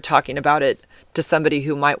when you're talking about it to somebody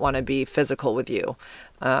who might want to be physical with you,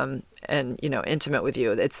 and intimate with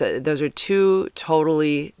you. Those are two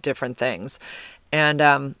totally different things.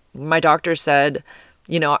 And my doctor said,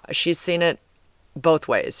 she's seen it both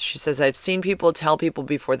ways. She says, I've seen people tell people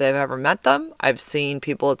before they've ever met them. I've seen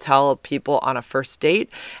people tell people on a first date.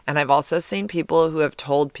 And I've also seen people who have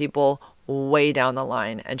told people way down the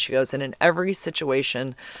line. And she goes, and in every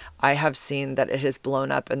situation, I have seen that it has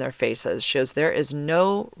blown up in their faces. She goes, there is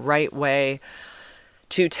no right way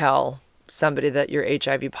to tell somebody that you're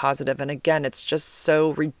HIV positive. And again, it's just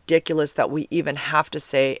so ridiculous that we even have to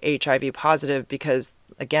say HIV positive because,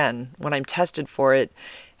 again, when I'm tested for it,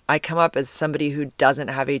 I come up as somebody who doesn't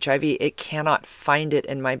have HIV. It cannot find it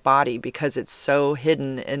in my body because it's so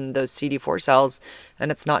hidden in those CD4 cells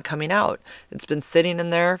and it's not coming out. It's been sitting in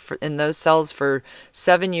there in those cells for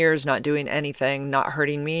 7 years, not doing anything, not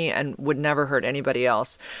hurting me, and would never hurt anybody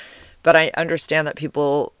else. But I understand that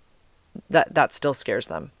people, that still scares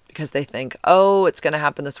them because they think, oh, it's going to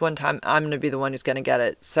happen this one time. I'm going to be the one who's going to get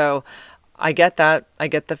it. So I get that. I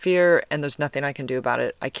get the fear, and there's nothing I can do about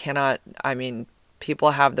it.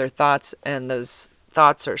 People have their thoughts, and those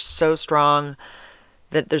thoughts are so strong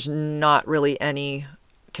that there's not really any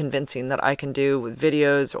convincing that I can do with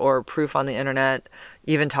videos or proof on the internet,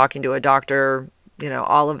 even talking to a doctor,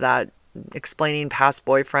 all of that, explaining past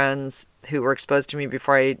boyfriends who were exposed to me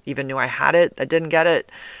before I even knew I had it, that didn't get it,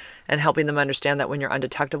 and helping them understand that when you're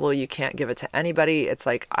undetectable, you can't give it to anybody. It's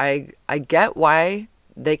like, I get why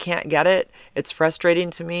they can't get it. It's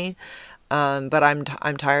frustrating to me. But I'm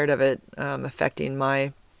tired of it affecting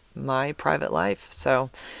my private life. So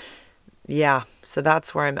yeah, so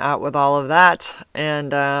that's where I'm at with all of that.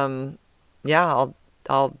 And I'll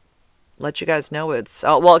let you guys know.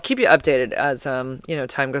 I'll keep you updated as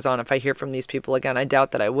time goes on. If I hear from these people again, I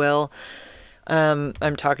doubt that I will.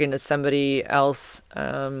 I'm talking to somebody else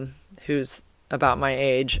who's about my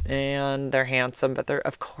age, and they're handsome, but they're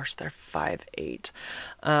 5'8".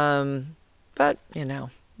 But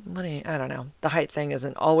I don't know. The height thing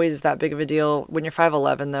isn't always that big of a deal. When you're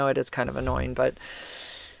 5'11", though, it is kind of annoying. But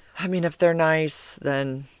I mean, if they're nice,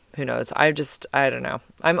 then who knows? I don't know.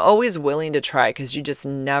 I'm always willing to try because you just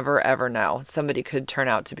never, ever know. Somebody could turn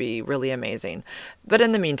out to be really amazing. But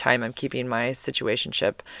in the meantime, I'm keeping my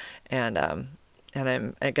situationship, and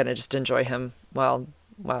I'm gonna just enjoy him while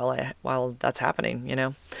that's happening,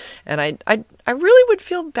 And I really would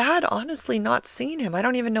feel bad, honestly, not seeing him. I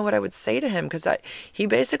don't even know what I would say to him because he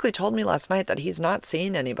basically told me last night that he's not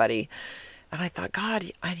seeing anybody. And I thought,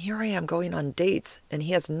 God, and here I am going on dates and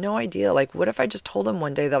he has no idea. Like, what if I just told him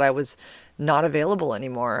one day that I was not available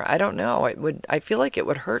anymore? I don't know. I feel like it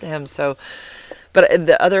would hurt him. So, but on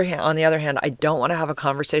the other hand, I don't want to have a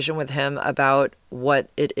conversation with him about what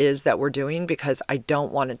it is that we're doing because I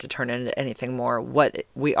don't want it to turn into anything more. What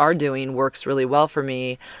we are doing works really well for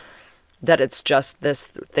me, that it's just this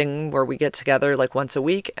thing where we get together like once a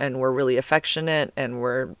week and we're really affectionate and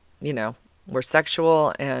we're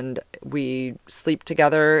sexual and we sleep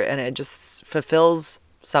together and it just fulfills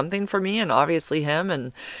something for me and obviously him.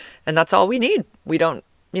 And that's all we need. We don't,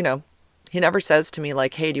 he never says to me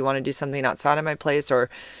like, hey, do you want to do something outside of my place? Or,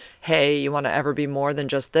 hey, you want to ever be more than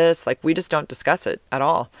just this? Like, we just don't discuss it at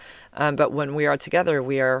all. But when we are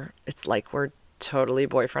together, it's like we're totally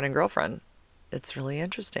boyfriend and girlfriend. It's really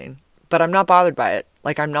interesting. But I'm not bothered by it.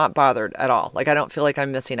 Like, I'm not bothered at all. Like, I don't feel like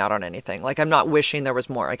I'm missing out on anything. Like, I'm not wishing there was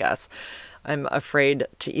more, I guess. I'm afraid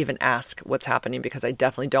to even ask what's happening because I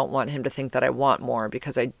definitely don't want him to think that I want more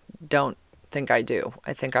because I don't think I do.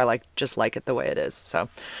 I think I just like it the way it is. So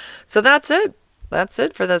that's it. That's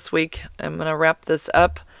it for this week. I'm going to wrap this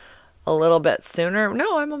up a little bit sooner.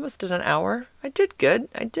 No, I'm almost at an hour. I did good.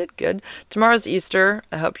 Tomorrow's Easter.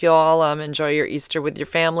 I hope you all enjoy your Easter with your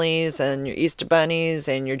families and your Easter bunnies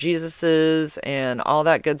and your Jesuses and all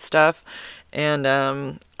that good stuff. And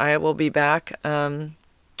I will be back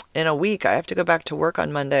in a week. I have to go back to work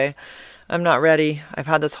on Monday. I'm not ready. I've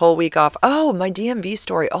had this whole week off. Oh, my DMV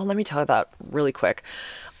story. Oh, let me tell you that really quick.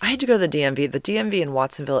 I had to go to the DMV. The DMV in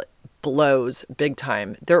Watsonville blows big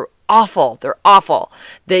time. They're awful. They're awful.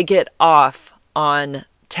 They get off on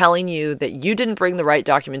telling you that you didn't bring the right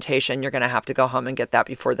documentation. You're going to have to go home and get that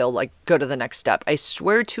before they'll like go to the next step. I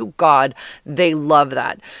swear to God, they love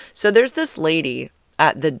that. So there's this lady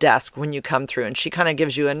at the desk when you come through, and she kind of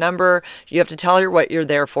gives you a number. You have to tell her what you're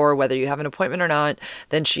there for, whether you have an appointment or not.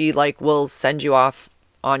 Then she like will send you off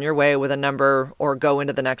on your way with a number or go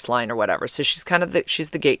into the next line or whatever. So she's kind of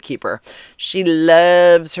she's the gatekeeper. She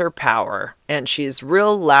loves her power, and she's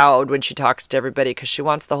real loud when she talks to everybody because she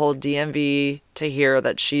wants the whole DMV to hear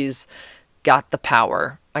that she's got the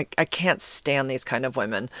power. I can't stand these kind of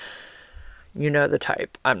women. You know the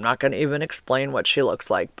type. I'm not going to even explain what she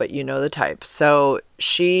looks like, but you know the type. So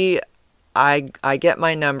I get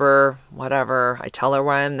my number, whatever. I tell her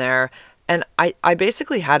why I'm there. And I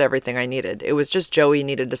basically had everything I needed. It was just Joey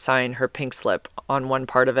needed to sign her pink slip on one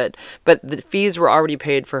part of it. But the fees were already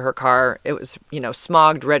paid for her car. It was,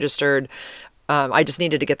 smogged, registered. I just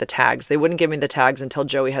needed to get the tags. They wouldn't give me the tags until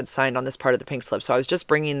Joey had signed on this part of the pink slip. So I was just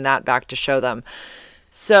bringing that back to show them.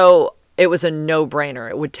 So it was a no-brainer.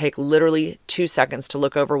 It would take literally 2 seconds to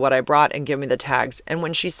look over what I brought and give me the tags. And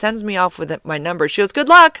when she sends me off with my number, she goes, "Good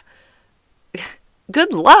luck."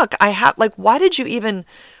 Good luck. Why'd you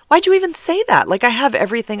even say that? Like, I have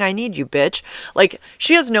everything I need, you bitch. Like,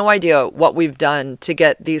 she has no idea what we've done to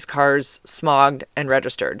get these cars smogged and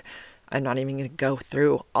registered. I'm not even going to go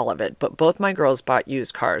through all of it, but both my girls bought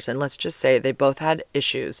used cars, and let's just say they both had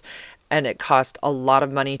issues, and it cost a lot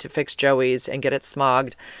of money to fix Joey's and get it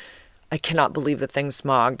smogged. I cannot believe the thing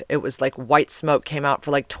smogged. It was like white smoke came out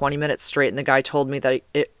for like 20 minutes straight, and the guy told me that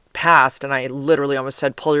it passed, and I literally almost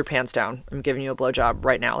said, "Pull your pants down. I'm giving you a blowjob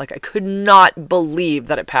right now." Like, I could not believe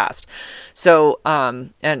that it passed. So,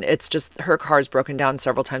 and it's just, her car's broken down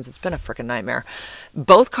several times. It's been a freaking nightmare.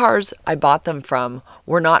 Both cars I bought them from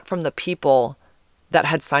were not from the people that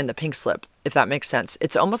had signed the pink slip, if that makes sense.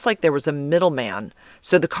 It's almost like there was a middleman.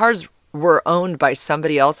 So the cars were owned by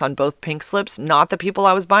somebody else on both pink slips, not the people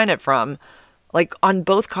I was buying it from. Like, on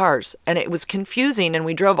both cars. And it was confusing. And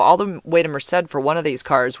we drove all the way to Merced for one of these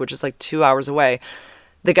cars, which is like 2 hours away.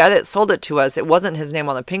 The guy that sold it to us, it wasn't his name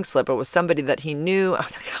on the pink slip. It was somebody that he knew. I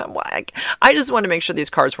was like, I just wanted to make sure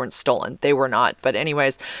these cars weren't stolen. They were not. But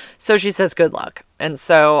anyways, so she says, "Good luck." And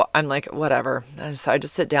so I'm like, whatever. And so I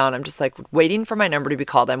just sit down. I'm just like waiting for my number to be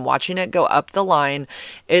called. I'm watching it go up the line.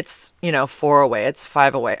 It's, 4 away. It's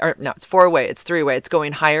 5 away. Or no, it's 4 away. It's 3 away. It's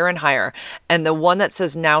going higher and higher. And the one that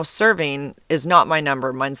says "now serving" is not my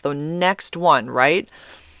number. Mine's the next one, right?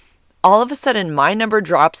 All of a sudden, my number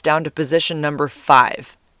drops down to position number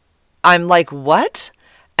 5. I'm like, what?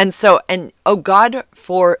 And so, oh God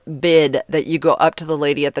forbid that you go up to the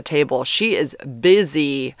lady at the table. She is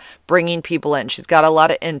busy bringing people in. She's got a lot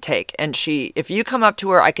of intake. And if you come up to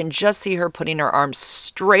her, I can just see her putting her arms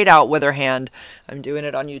straight out with her hand. I'm doing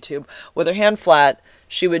it on YouTube. With her hand flat,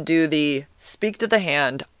 she would do the speak to the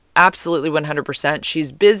hand. Absolutely 100%.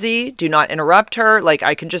 She's busy. Do not interrupt her. Like,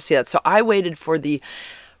 I can just see that. So I waited for the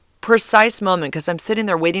precise moment, because I'm sitting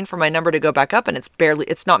there waiting for my number to go back up, and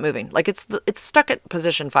it's not moving. Like, it's stuck at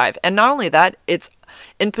position 5. And not only that, it's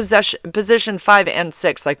in position 5 and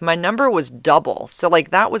 6. Like, my number was double. So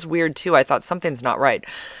like, that was weird too. I thought something's not right.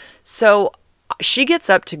 So she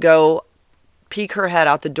gets up to go peek her head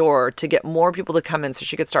out the door to get more people to come in so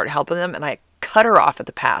she could start helping them. And I cut her off at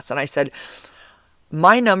the pass, and I said,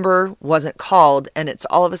 "My number wasn't called, and it's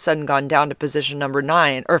all of a sudden gone down to position number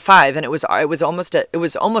 9 or 5, and it was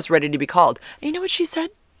almost ready to be called." And you know what she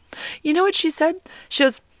said? She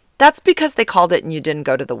goes, "That's because they called it and you didn't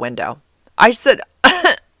go to the window." I said,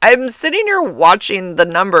 "I'm sitting here watching the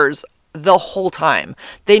numbers the whole time.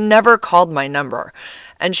 They never called my number."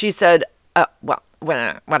 And she said, "Well,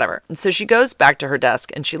 whatever." And so she goes back to her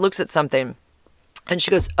desk and she looks at something. And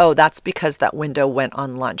she goes, "Oh, that's because that window went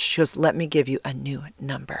on lunch." She goes, "Let me give you a new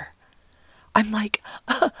number." I'm like,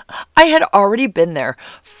 I had already been there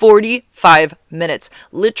 45 minutes.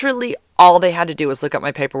 Literally all they had to do was look at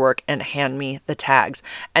my paperwork and hand me the tags.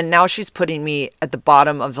 And now she's putting me at the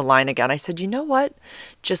bottom of the line again. I said, "You know what?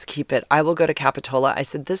 Just keep it. I will go to Capitola." I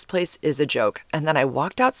said, "This place is a joke." And then I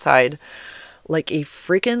walked outside like a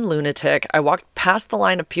freaking lunatic. I walked past the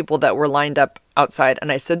line of people that were lined up outside,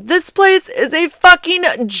 and I said, "This place is a fucking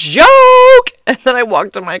joke." And then I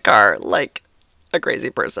walked to my car like a crazy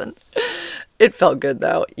person. It felt good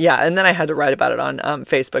though. Yeah. And then I had to write about it on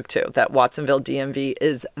Facebook too, that Watsonville DMV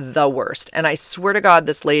is the worst. And I swear to God,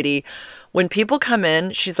 this lady, when people come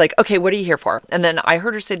in, she's like, "Okay, what are you here for?" And then I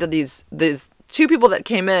heard her say to these 2 people that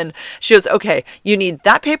came in, she goes, "Okay, you need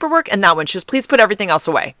that paperwork and that one." She goes, "Please put everything else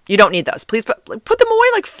away. You don't need those. Please put them away."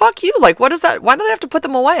 Like, fuck you. Like, what is that? Why do they have to put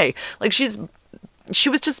them away? Like, she's, she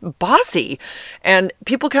was just bossy. And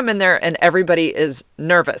people come in there and everybody is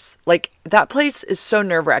nervous. Like, that place is so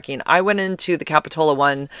nerve-wracking. I went into the Capitola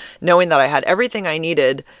one knowing that I had everything I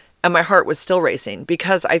needed, and my heart was still racing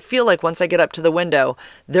because I feel like once I get up to the window,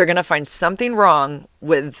 they're going to find something wrong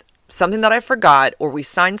with something that I forgot, or we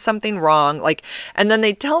signed something wrong. Like, and then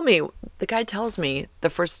the guy tells me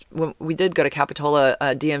when we did go to Capitola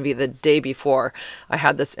DMV the day before I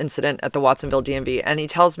had this incident at the Watsonville DMV, and he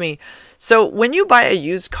tells me, so when you buy a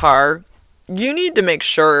used car, you need to make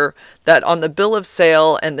sure that on the bill of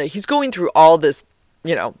sale, and that he's going through all this,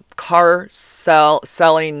 car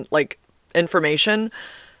selling like information,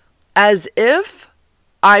 as if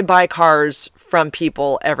I buy cars from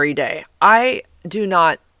people every day. I do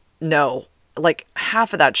not know like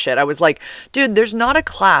half of that shit. I was like, dude, there's not a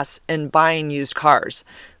class in buying used cars.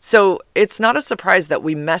 So it's not a surprise that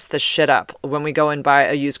we mess this shit up when we go and buy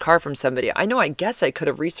a used car from somebody. I know, I guess I could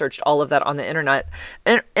have researched all of that on the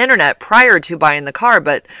internet prior to buying the car,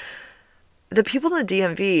 but the people in the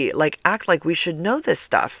DMV like act like we should know this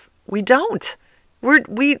stuff. We don't.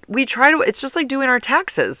 We try to, it's just like doing our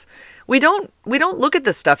taxes. We don't look at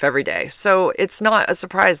this stuff every day. So it's not a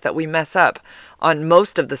surprise that we mess up on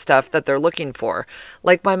most of the stuff that they're looking for.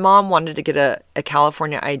 Like, my mom wanted to get a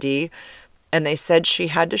California ID, and they said she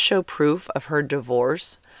had to show proof of her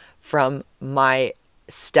divorce from my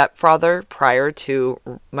stepfather prior to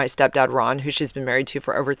my stepdad, Ron, who she's been married to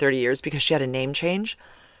for over 30 years, because she had a name change.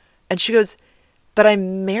 And she goes, but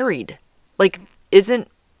I'm married. Like, isn't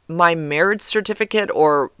my marriage certificate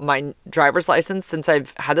or my driver's license, since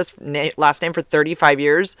I've had this last name for 35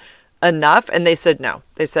 years, enough? And they said no.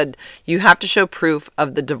 They said you have to show proof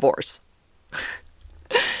of the divorce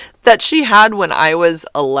that she had when I was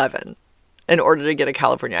 11 in order to get a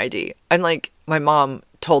California ID. I'm like, my mom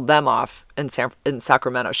told them off in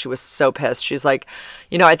Sacramento. She was so pissed. She's like,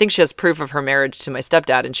 I think she has proof of her marriage to my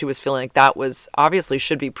stepdad, and she was feeling like that was obviously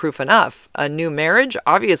should be proof enough. A new marriage,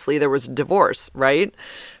 obviously there was a divorce, right?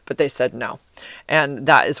 But they said no. And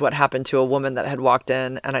that is what happened to a woman that had walked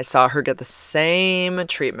in, and I saw her get the same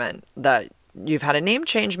treatment, that you've had a name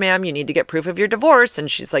change, ma'am. You need to get proof of your divorce.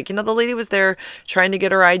 And she's like, the lady was there trying to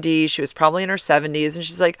get her ID. She was probably in her 70s. And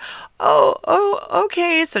she's like, oh,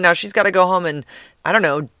 okay. So now she's got to go home and, I don't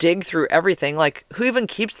know, dig through everything. Like, who even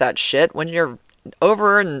keeps that shit when you're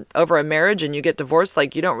over a marriage and you get divorced?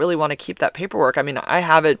 Like, you don't really want to keep that paperwork. I mean, I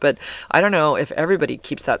have it, but I don't know if everybody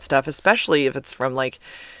keeps that stuff, especially if it's from like,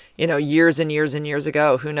 years and years and years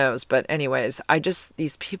ago. Who knows? But anyways,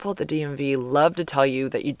 these people at the DMV love to tell you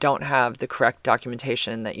that you don't have the correct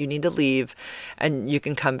documentation, that you need to leave and you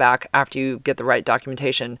can come back after you get the right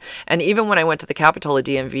documentation. And even when I went to the Capitola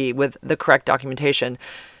DMV with the correct documentation,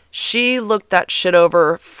 she looked that shit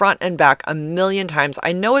over front and back a million times.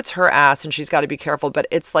 I know it's her ass and she's got to be careful, but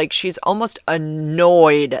it's like she's almost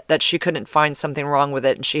annoyed that she couldn't find something wrong with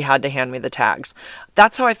it and she had to hand me the tags.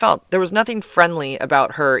 That's how I felt. There was nothing friendly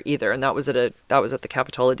about her either, and that was at the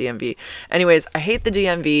Capitola DMV. Anyways, I hate the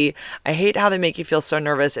DMV. I hate how they make you feel so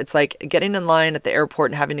nervous. It's like getting in line at the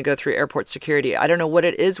airport and having to go through airport security. I don't know what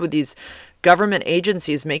it is with these government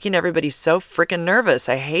agencies making everybody so freaking nervous.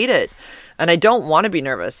 I hate it. And I don't want to be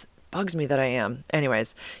nervous. Bugs me that I am.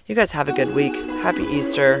 Anyways, you guys have a good week. Happy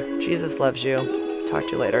Easter. Jesus loves you. Talk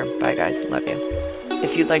to you later. Bye, guys. Love you.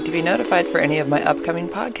 If you'd like to be notified for any of my upcoming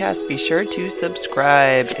podcasts, be sure to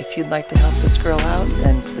subscribe. If you'd like to help this girl out,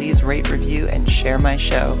 then please rate, review, and share my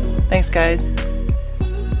show. Thanks, guys.